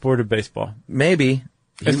in the sport of baseball. Maybe.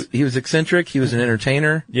 He was eccentric. He was an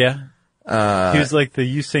entertainer. Yeah. He was like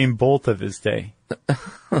the Usain Bolt of his day.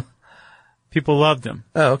 People loved him.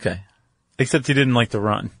 Oh, okay. Except he didn't like to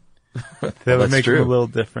run. That would make him a little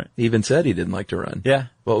different. He even said he didn't like to run. Yeah.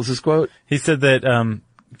 What was his quote? He said that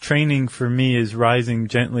training for me is rising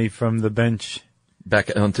gently from the bench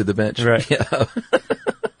back onto the bench. Right. Yeah.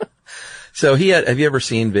 So have you ever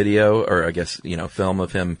seen video or I guess, film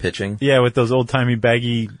of him pitching? Yeah, with those old-timey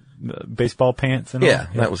baggy baseball pants and all. Yeah,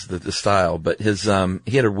 that was the style. But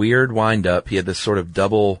he had a weird wind up. He had this sort of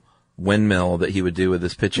double windmill that he would do with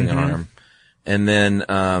his pitching arm. And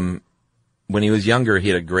then, when he was younger, he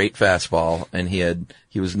had a great fastball and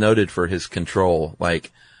he was noted for his control,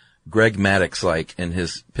 like Greg Maddux, in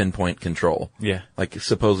his pinpoint control. Yeah. Like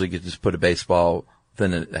supposedly he could just put a baseball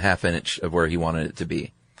within a half inch of where he wanted it to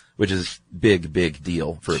be, which is big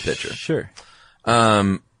deal for a pitcher. Sure.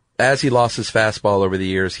 As he lost his fastball over the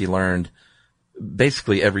years, he learned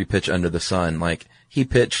basically every pitch under the sun. Like he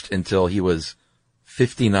pitched until he was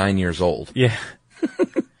 59 years old. Yeah.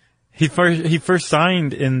 He first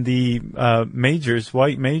signed in the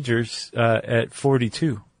white majors at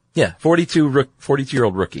 42. Yeah,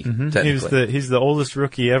 42-year-old rookie. Technically. He's the oldest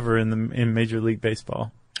rookie ever in Major League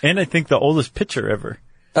Baseball, and I think the oldest pitcher ever.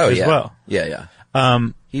 Oh, as yeah. well. Yeah.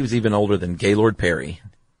 He was even older than Gaylord Perry.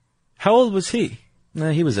 How old was he?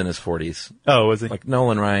 He was in his 40s. Oh, was he? Like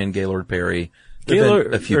Nolan Ryan, Gaylord Perry.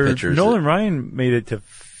 A few pitchers. Nolan Ryan made it to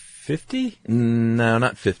 50? No,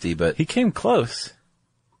 not 50, but he came close.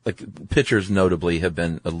 Like pitchers notably have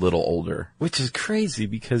been a little older. Which is crazy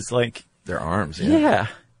because their arms, yeah.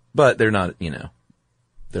 But they're not,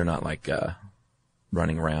 they're not like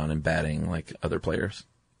running around and batting like other players.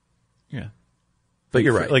 Yeah. But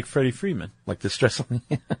you're right. Like Freddie Freeman. Like the stress on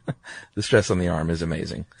the arm is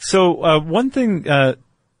amazing. So, one thing,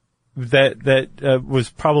 that was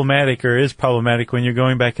problematic or is problematic when you're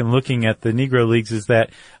going back and looking at the Negro Leagues is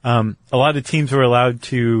that, a lot of teams were allowed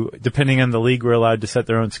to, depending on the league, were allowed to set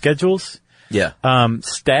their own schedules. Yeah.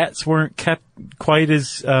 Stats weren't kept quite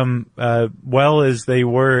as, well as they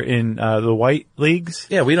were in, the white leagues.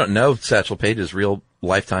 Yeah, we don't know Satchel Paige's real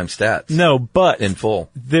lifetime stats. No, but in full.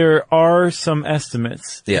 There are some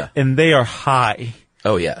estimates. Yeah. And they are high.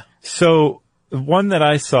 Oh, yeah. So one that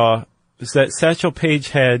I saw was that Satchel Paige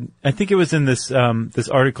had, I think it was in this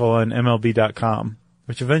article on MLB.com,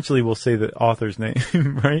 which eventually will say the author's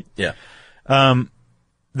name, right? Yeah.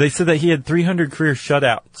 They said that he had 300 career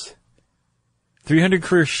shutouts. 300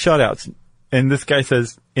 career shutouts. And this guy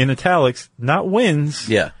says, in italics, not wins.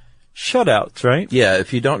 Yeah. Shutouts, right? Yeah,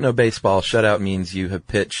 if you don't know baseball, shutout means you have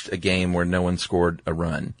pitched a game where no one scored a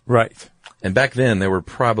run. Right. And back then, there were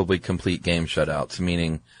probably complete game shutouts,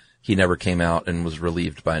 meaning he never came out and was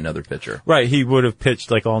relieved by another pitcher. Right, he would have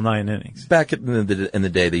pitched like all 9 innings. Back in the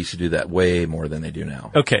day, they used to do that way more than they do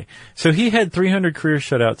now. Okay, so he had 300 career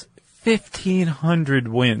shutouts. 1,500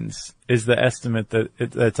 wins is the estimate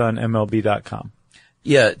that's on MLB.com.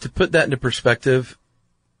 Yeah, to put that into perspective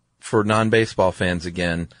for non-baseball fans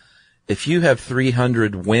again, if you have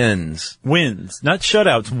 300 wins, not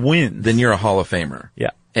shutouts, wins, then you're a Hall of Famer. Yeah.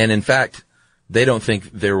 And in fact, they don't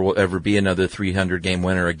think there will ever be another 300 game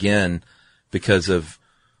winner again because of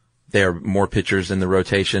there are more pitchers in the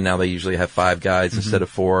rotation. Now they usually have 5 guys instead of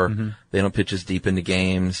 4. Mm-hmm. They don't pitch as deep into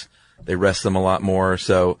games. They rest them a lot more.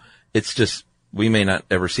 So it's just, we may not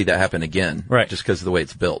ever see that happen again. Right. Just because of the way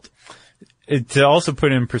it's built. To also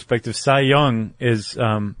put it in perspective, Cy Young is,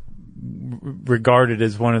 regarded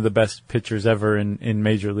as one of the best pitchers ever in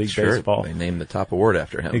Major League Baseball. They named the top award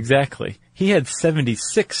after him. Exactly. He had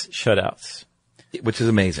 76 shutouts. Which is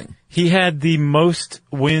amazing. He had the most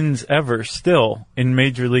wins ever still in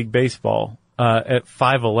Major League Baseball, at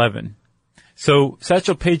 511. So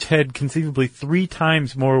Satchel Paige had conceivably 3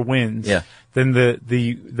 times more wins than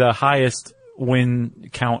the highest win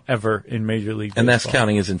count ever in Major League Baseball. And that's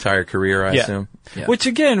counting his entire career, I assume. Yeah. Which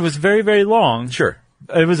again was very, very long. Sure.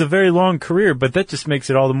 It was a very long career, but that just makes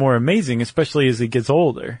it all the more amazing, especially as he gets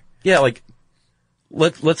older. Yeah, like,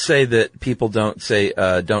 let's say that people don't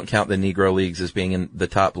count the Negro Leagues as being in the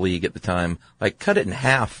top league at the time. Like, cut it in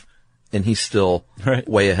half, and he's still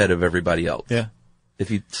way ahead of everybody else. Yeah. If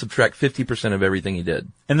you subtract 50% of everything he did.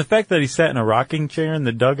 And the fact that he sat in a rocking chair in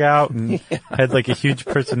the dugout and had like a huge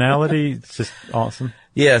personality, it's just awesome.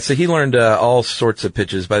 Yeah, so he learned all sorts of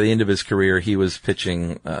pitches. By the end of his career, he was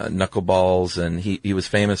pitching knuckleballs, and he was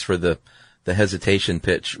famous for the hesitation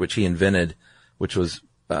pitch, which he invented, which was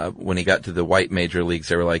when he got to the white major leagues,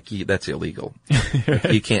 they were like, that's illegal.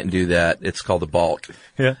 You can't do that. It's called a balk.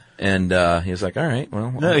 Yeah. And he was like, all right,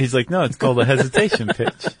 well. No, he's like, no, it's called a hesitation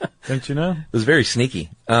pitch. Don't you know? It was very sneaky.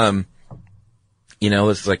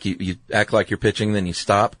 It's like you act like you're pitching, then you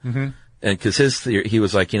stop. Mm-hmm. And cause he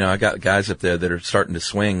was like, I got guys up there that are starting to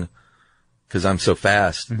swing cause I'm so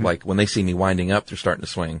fast. Mm-hmm. Like when they see me winding up, they're starting to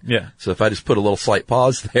swing. Yeah. So if I just put a little slight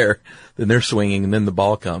pause there, then they're swinging and then the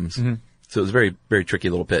ball comes. Mm-hmm. So it was a very, very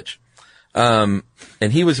tricky little pitch. And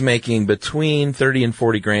he was making between 30 and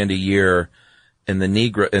 40 grand a year in the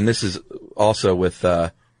Negro, and this is also with,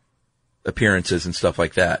 appearances and stuff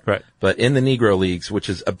like that. Right. But in the Negro leagues, which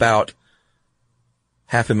is about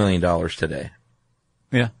 $500,000 today.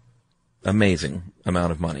 Yeah. Amazing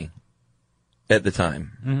amount of money at the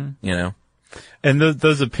time, you know? And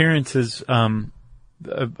those appearances,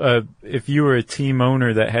 if you were a team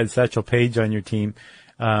owner that had Satchel Paige on your team,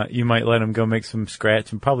 you might let him go make some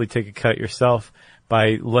scratch and probably take a cut yourself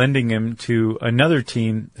by lending him to another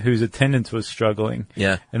team whose attendance was struggling.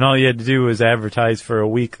 Yeah. And all you had to do was advertise for a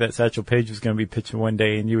week that Satchel Paige was going to be pitching one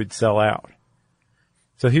day, and you would sell out.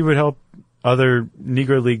 So he would help other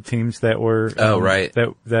Negro League teams that were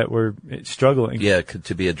that were struggling. Yeah,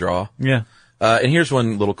 to be a draw. Yeah. And here's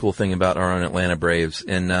one little cool thing about our own Atlanta Braves.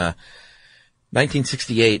 In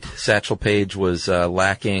 1968, Satchel Paige was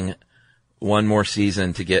lacking one more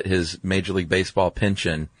season to get his Major League Baseball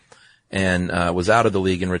pension, and was out of the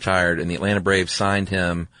league and retired. And the Atlanta Braves signed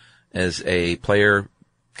him as a player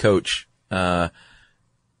coach. Like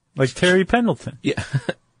Terry Pendleton. Yeah.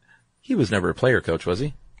 He was never a player coach, was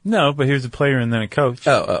he? No, but he was a player and then a coach.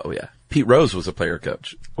 Oh, yeah. Pete Rose was a player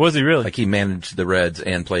coach. Was he really? Like he managed the Reds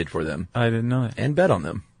and played for them. I didn't know that. And bet on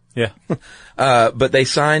them. Yeah. But they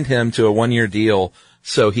signed him to a 1-year deal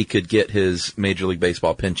so he could get his Major League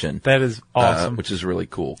Baseball pension. That is awesome. Which is really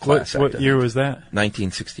cool. What year was that?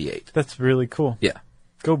 1968. That's really cool. Yeah.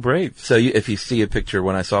 Go Braves. So if you see a picture,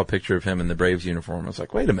 when I saw a picture of him in the Braves uniform, I was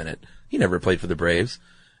like, wait a minute. He never played for the Braves.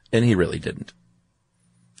 And he really didn't.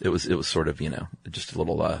 It was sort of, just a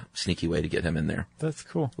little, sneaky way to get him in there. That's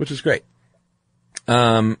cool. Which is great.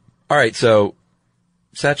 All right. So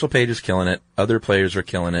Satchel Paige is killing it. Other players are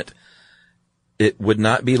killing it. It would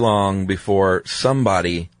not be long before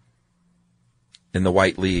somebody in the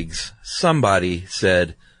white leagues, somebody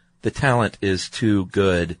said, the talent is too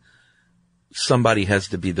good. Somebody has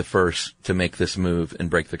to be the first to make this move and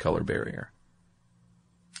break the color barrier.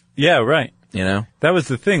 Yeah, right. You know? That was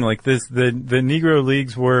the thing. Like the Negro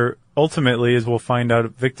leagues were ultimately, as we'll find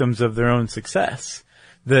out, victims of their own success.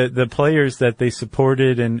 The players that they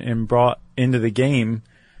supported and brought into the game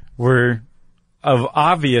were of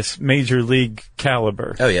obvious major league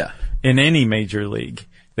caliber. Oh yeah. In any major league.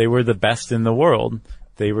 They were the best in the world.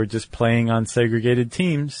 They were just playing on segregated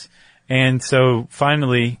teams. And so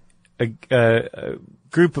finally, a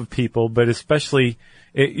group of people, but especially,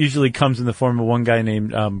 it usually comes in the form of one guy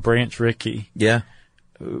named Branch Rickey. Yeah.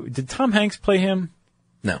 Did Tom Hanks play him?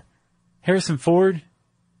 No. Harrison Ford?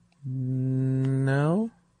 No.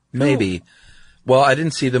 Maybe. Well, I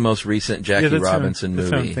didn't see the most recent Jackie Robinson movie.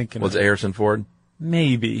 That's what I'm thinking Was it Harrison Ford?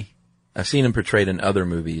 Maybe. I've seen him portrayed in other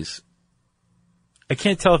movies. I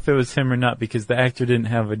can't tell if it was him or not because the actor didn't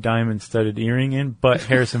have a diamond-studded earring in, but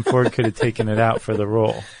Harrison Ford could have taken it out for the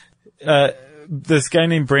role. This guy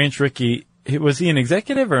named Branch Rickey, was he an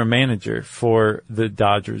executive or a manager for the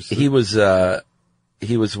Dodgers? He was an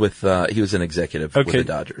executive with the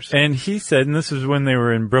Dodgers. And he said, and this was when they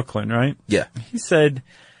were in Brooklyn, right? Yeah. He said,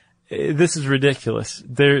 this is ridiculous.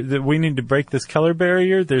 We need to break this color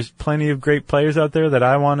barrier. There's plenty of great players out there that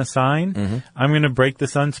I want to sign. Mm-hmm. I'm going to break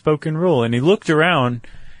this unspoken rule. And he looked around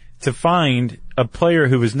to find a player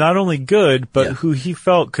who was not only good, but who he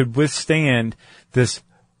felt could withstand this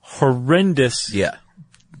horrendous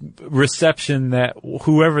reception that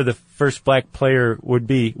whoever the first black player would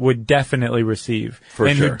be would definitely receive.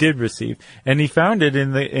 Who did receive. And he found it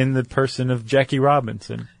in the person of Jackie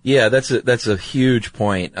Robinson. Yeah, that's a huge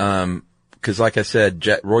point. 'Cause like I said,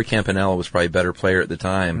 Roy Campanella was probably a better player at the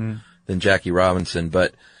time than Jackie Robinson.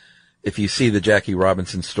 But if you see the Jackie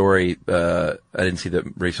Robinson story, I didn't see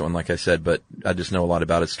the recent one, like I said, but I just know a lot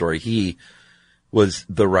about his story. He was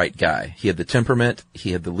the right guy. He had the temperament.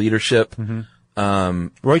 He had the leadership. Mm-hmm.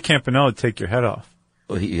 Roy Campanella would take your head off.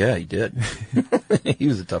 Well, he did. He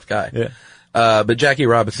was a tough guy. Yeah. But Jackie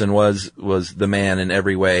Robinson was the man in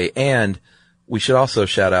every way. And we should also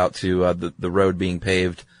shout out to, the road being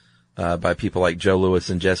paved, by people like Joe Louis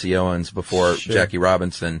and Jesse Owens before Jackie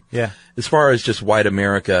Robinson. Yeah. As far as just white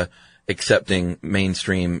America accepting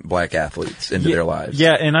mainstream black athletes into their lives.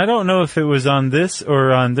 Yeah, and I don't know if it was on this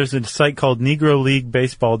or on, there's a site called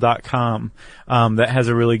NegroLeagueBaseball.com, that has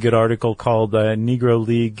a really good article called, Negro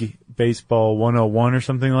League Baseball 101 or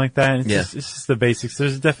something like that. And it's just the basics.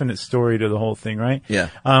 There's a definite story to the whole thing, right? Yeah.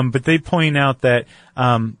 But they point out that,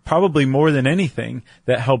 probably more than anything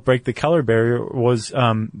that helped break the color barrier was,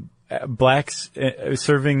 blacks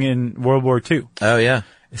serving in World War II. Oh yeah.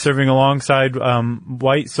 Serving alongside,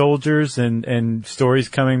 white soldiers and stories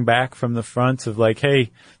coming back from the fronts of like, hey,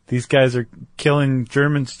 these guys are killing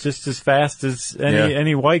Germans just as fast as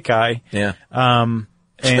any white guy. Yeah. And,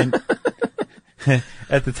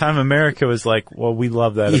 at the time, America was like, well, we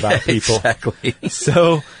love that about people. Exactly.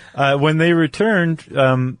 So, when they returned,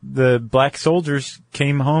 the black soldiers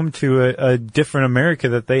came home to a different America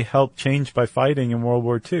that they helped change by fighting in World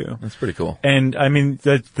War II. That's pretty cool. And I mean,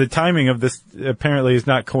 the timing of this apparently is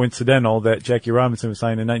not coincidental that Jackie Robinson was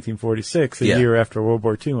signed in 1946, a year after World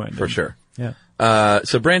War II ended. For sure. Yeah.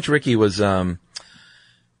 So Branch Rickey was,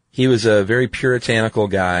 he was a very puritanical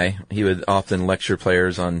guy. He would often lecture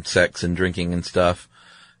players on sex and drinking and stuff.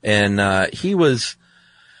 And,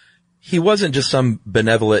 he wasn't just some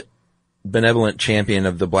benevolent champion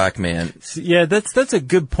of the black man. Yeah, that's a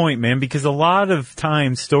good point, man, because a lot of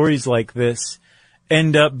times stories like this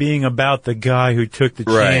end up being about the guy who took the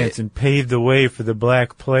chance and paved the way for the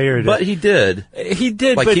black player. But he did.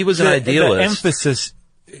 Like, but he was an idealist. The emphasis,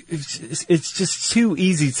 it's just too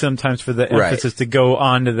easy sometimes for the emphasis to go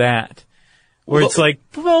onto that. Where it's like,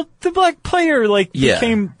 well, the black player,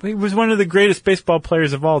 he was one of the greatest baseball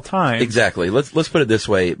players of all time. Exactly. Let's put it this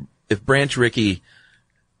way. If Branch Rickey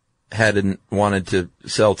hadn't wanted to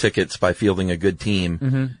sell tickets by fielding a good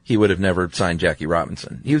team, he would have never signed Jackie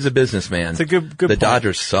Robinson. He was a businessman. It's a good The point.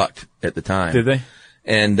 Dodgers sucked at the time. Did they?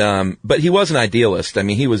 And, but he was an idealist. I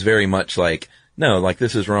mean, he was very much like, no, like,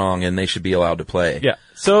 this is wrong and they should be allowed to play. Yeah.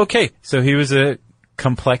 So he was a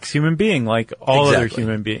complex human being like all other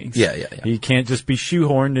human beings. Yeah. He can't just be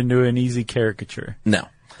shoehorned into an easy caricature. No.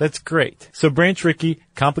 That's great. So Branch Rickey,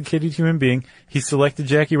 complicated human being, he selected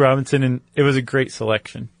Jackie Robinson, and it was a great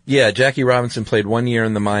selection. Yeah, Jackie Robinson played 1 year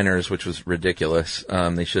in the minors, which was ridiculous.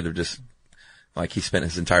 They should have just, like, he spent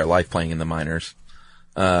his entire life playing in the minors.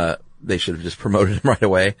 They should have just promoted him right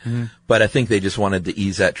away. But I think they just wanted to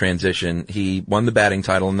ease that transition. He won the batting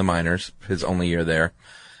title in the minors, his only year there.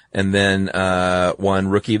 And then, won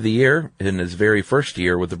Rookie of the Year in his very first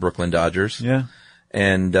year with the Brooklyn Dodgers. Yeah.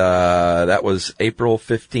 And, that was April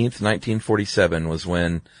 15th, 1947 was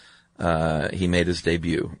when, he made his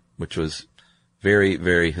debut, which was very,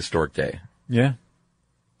 very historic day. Yeah.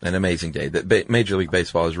 An amazing day. That Major League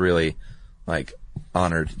Baseball has really, like,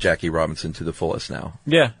 honored Jackie Robinson to the fullest now.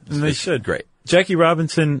 Yeah, and they should. Great. Jackie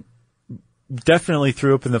Robinson definitely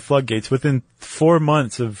threw open the floodgates. Within 4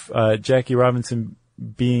 months of Jackie Robinson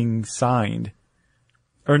being signed,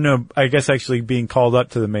 or no, I guess actually being called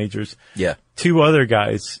up to the majors. Yeah. 2 other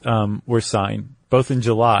guys were signed, both in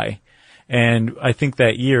July. And I think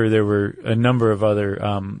that year there were a number of other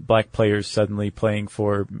black players suddenly playing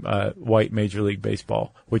for white Major League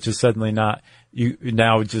Baseball, which is suddenly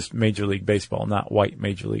now just Major League Baseball, not white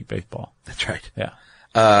Major League Baseball. That's right.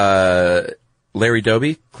 Yeah. Larry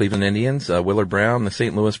Doby, Cleveland Indians, Willard Brown, the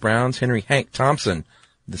St. Louis Browns, Henry Hank Thompson,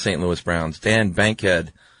 the St. Louis Browns, Dan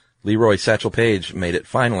Bankhead, Leroy Satchel Paige made it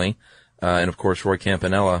finally, and of course Roy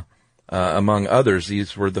Campanella, among others.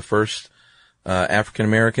 These were the first African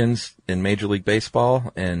Americans in Major League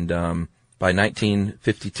Baseball, and by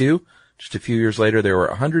 1952, just a few years later, there were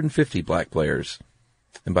 150 black players,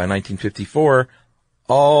 and by 1954,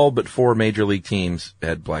 all but 4 Major League teams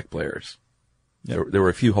had black players. There were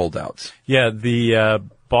a few holdouts. Yeah, the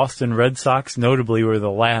Boston Red Sox notably were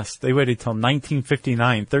the last. They waited till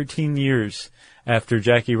 1959, 13 years after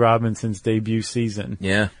Jackie Robinson's debut season.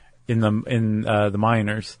 Yeah. In the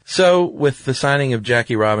minors. So with the signing of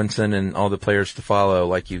Jackie Robinson and all the players to follow,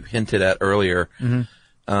 like you hinted at earlier, and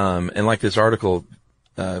like this article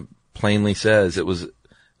plainly says, it was a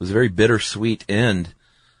very bittersweet end.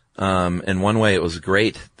 In one way, it was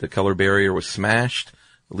great. The color barrier was smashed.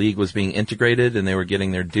 The league was being integrated, and they were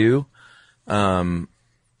getting their due. Although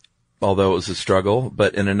it was a struggle,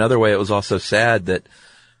 but in another way, it was also sad that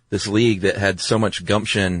this league that had so much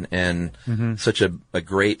gumption and such a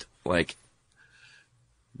great, like,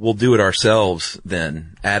 we'll do it ourselves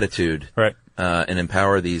then attitude. Right. And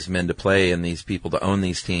empower these men to play and these people to own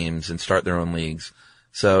these teams and start their own leagues.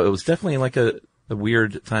 So it was definitely like a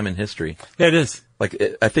weird time in history. Yeah, it is. Like,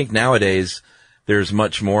 I think nowadays there's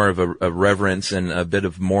much more of a reverence and a bit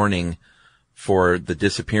of mourning for the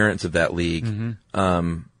disappearance of that league.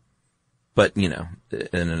 But, you know,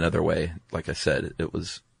 in another way, like I said, it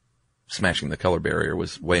was smashing the color barrier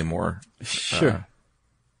was way more,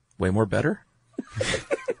 way more better.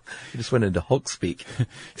 You just went into Hulk speak.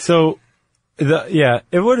 So,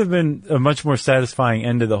 it would have been a much more satisfying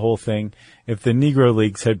end to the whole thing if the Negro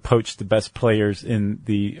Leagues had poached the best players in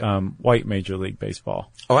the white Major League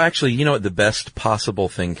Baseball. Oh, actually, you know what the best possible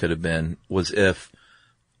thing could have been was if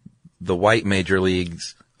the white Major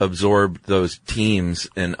Leagues absorbed those teams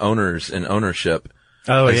and owners and ownership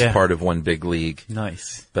as part of one big league.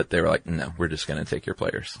 Nice. But they were like, no, we're just going to take your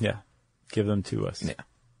players. Yeah. Give them to us. Yeah.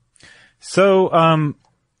 So,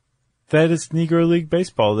 that is Negro League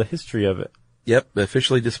Baseball, the history of it. Yep,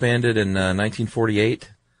 officially disbanded in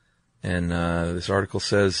 1948. And this article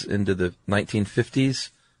says into the 1950s,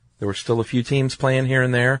 there were still a few teams playing here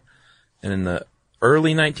and there. And in the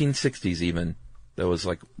early 1960s even, there was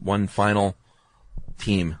like one final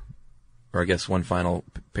team, or I guess one final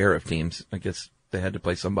pair of teams. I guess they had to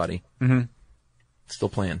play somebody. Mm-hmm. Still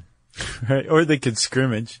playing. Right. Or they could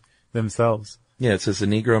scrimmage themselves. Yeah, it says the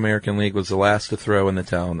Negro American League was the last to throw in the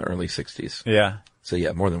towel in the early 60s. Yeah. So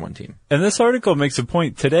yeah, more than one team. And this article makes a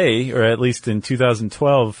point today, or at least in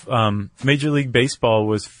 2012, Major League Baseball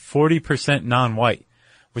was 40% non-white,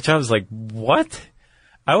 which I was like, what?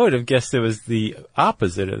 I would have guessed it was the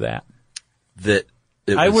opposite of that. That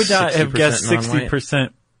it was I would not have guessed non-white?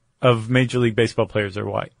 60% of Major League Baseball players are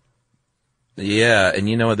white. Yeah, and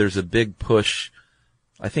you know, there's a big push.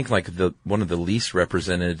 I think like one of the least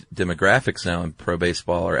represented demographics now in pro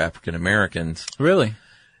baseball are African Americans. Really?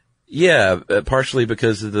 Yeah, partially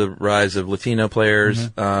because of the rise of Latino players,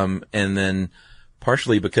 and then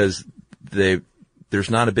partially because there's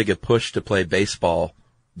not a big a push to play baseball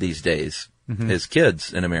these days as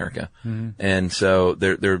kids in America, and so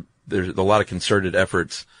there's a lot of concerted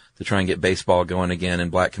efforts to try and get baseball going again in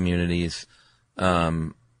black communities,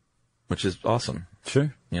 which is awesome.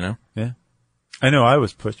 Sure. You know? Yeah. I know I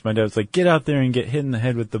was pushed. My dad was like, get out there and get hit in the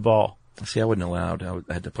head with the ball. See, I wasn't allowed.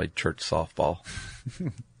 I had to play church softball.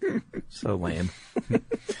 So lame.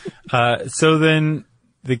 So then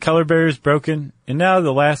the color barrier's broken, and now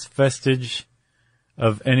the last vestige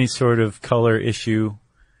of any sort of color issue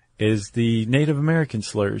is the Native American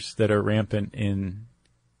slurs that are rampant in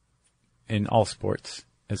all sports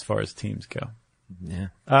as far as teams go. Yeah.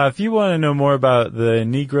 If you want to know more about the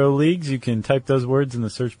Negro Leagues, you can type those words in the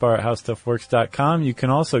search bar at howstuffworks.com. You can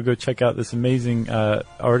also go check out this amazing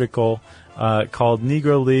article called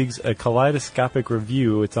Negro Leagues, a Kaleidoscopic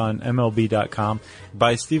Review. It's on MLB.com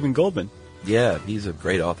by Stephen Goldman. Yeah, he's a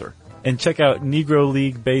great author. And check out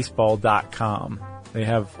NegroLeagueBaseball.com. They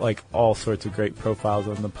have like all sorts of great profiles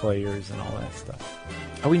on the players and all that stuff.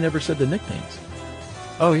 Oh, we never said the nicknames.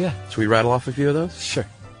 Oh, yeah. Should we rattle off a few of those? Sure.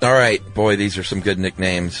 All right, boy, these are some good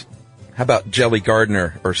nicknames. How about Jelly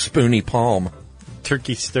Gardner or Spoony Palm?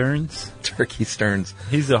 Turkey Stearns. Turkey Stearns.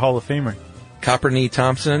 He's a Hall of Famer. Copperknee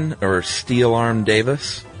Thompson or Steel Arm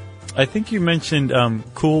Davis? I think you mentioned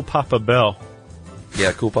Cool Papa Bell.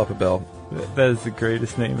 Yeah, Cool Papa Bell. That is the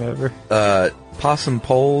greatest name ever. Possum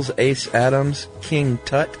Poles, Ace Adams, King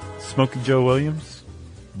Tut. Smokey Joe Williams.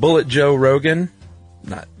 Bullet Joe Rogan.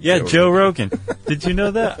 Not Joe Rogan. Did you know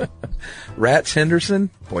that? Rats Henderson.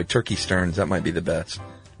 Boy, Turkey Stearns. That might be the best.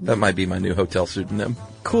 That might be my new hotel pseudonym.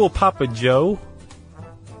 Cool Papa Joe.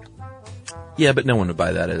 Yeah, but no one would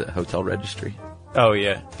buy that at a hotel registry. Oh,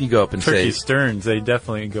 yeah. If you go up and Turkey say... Stearns, they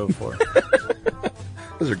definitely go for.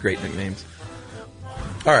 Those are great nicknames.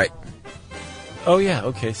 All right. Oh, yeah.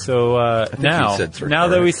 Okay, so now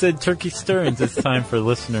that we said Turkey Stearns, it's time for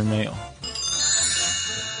listener mail.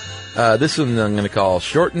 This one I'm going to call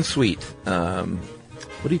short and sweet.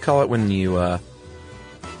 What do you call it when you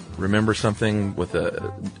remember something with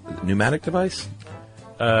a pneumatic device?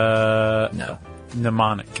 No.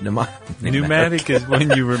 Mnemonic. Pneumatic. Pneumatic is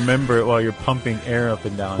when you remember it while you're pumping air up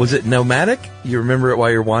and down. Was it nomadic? You remember it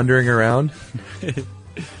while you're wandering around?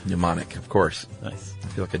 Mnemonic, of course. Nice. I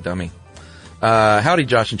feel like a dummy. Howdy,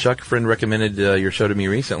 Josh and Chuck. A friend recommended your show to me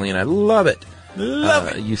recently, and I love it. Love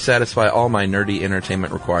it. You satisfy all my nerdy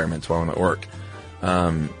entertainment requirements while I'm at work.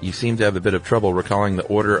 You seem to have a bit of trouble recalling the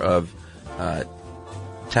order of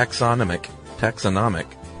taxonomic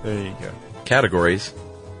There you go. categories.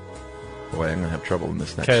 Boy, I'm going to have trouble in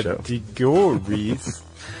this next show. Categories.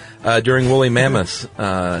 During woolly mammoths,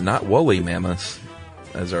 not woolly mammoths,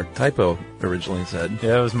 as our typo originally said.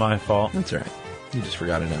 Yeah, that was my fault. That's all right. You just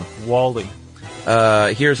forgot to know. Wally.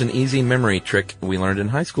 Here's an easy memory trick we learned in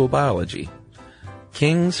high school biology.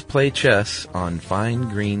 Kings play chess on fine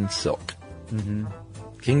green silk. Mm-hmm.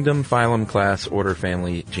 Kingdom, phylum, class, order,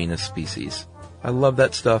 family, genus, species. I love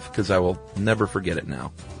that stuff because I will never forget it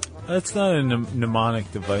now. That's not a mnemonic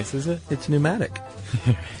device, is it? It's pneumatic.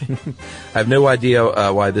 I have no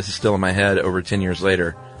idea why this is still in my head over 10 years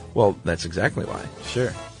later. Well, that's exactly why.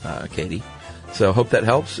 Sure. Katie. So hope that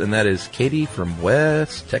helps. And that is Katie from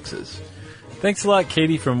West Texas. Thanks a lot,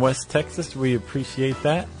 Katie from West Texas. We appreciate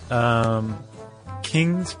that.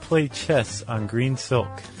 Kings play chess on green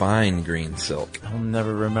silk. Fine green silk. I'll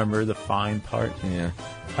never remember the fine part. Yeah.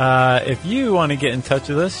 If you want to get in touch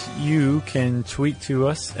with us, you can tweet to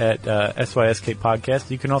us at SYSK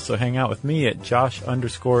Podcast. You can also hang out with me at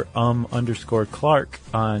Josh__Clark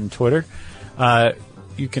on Twitter.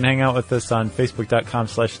 You can hang out with us on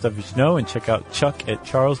Facebook.com/StuffYouShouldKnow and check out Chuck at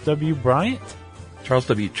Charles W. Bryant. Charles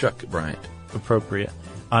W. Chuck Bryant. appropriate.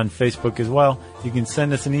 On Facebook as well. You can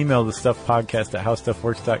send us an email to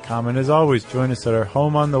stuffpodcast@howstuffworks.com. And as always, join us at our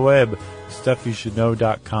home on the web,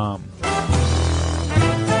 stuffyoushouldknow.com.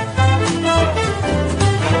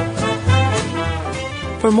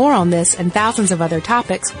 For more on this and thousands of other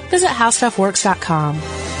topics, visit howstuffworks.com.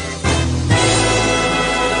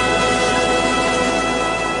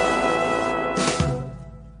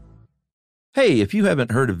 Hey, if you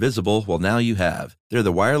haven't heard of Visible, well, now you have. They're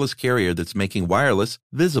the wireless carrier that's making wireless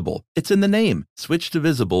visible. It's in the name. Switch to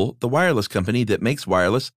Visible, the wireless company that makes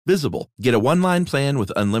wireless visible. Get a one-line plan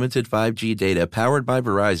with unlimited 5G data powered by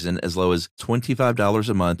Verizon as low as $25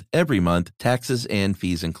 a month every month, taxes and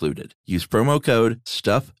fees included. Use promo code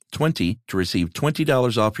STUFF20 to receive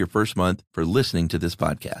 $20 off your first month for listening to this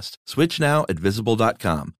podcast. Switch now at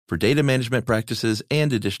Visible.com. For data management practices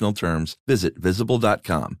and additional terms, visit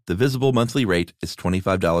Visible.com. The Visible monthly rate is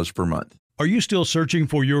 $25 per month. Are you still searching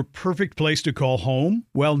for your perfect place to call home?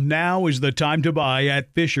 Well, now is the time to buy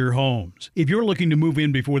at Fisher Homes. If you're looking to move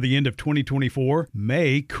in before the end of 2024,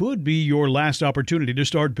 May could be your last opportunity to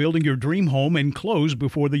start building your dream home and close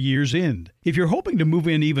before the year's end. If you're hoping to move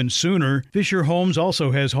in even sooner, Fisher Homes also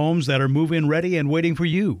has homes that are move-in ready and waiting for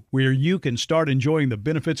you, where you can start enjoying the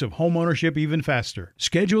benefits of homeownership even faster.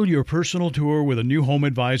 Schedule your personal tour with a new home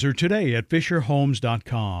advisor today at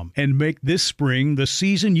FisherHomes.com and make this spring the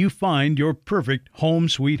season you find your perfect home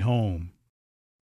sweet home.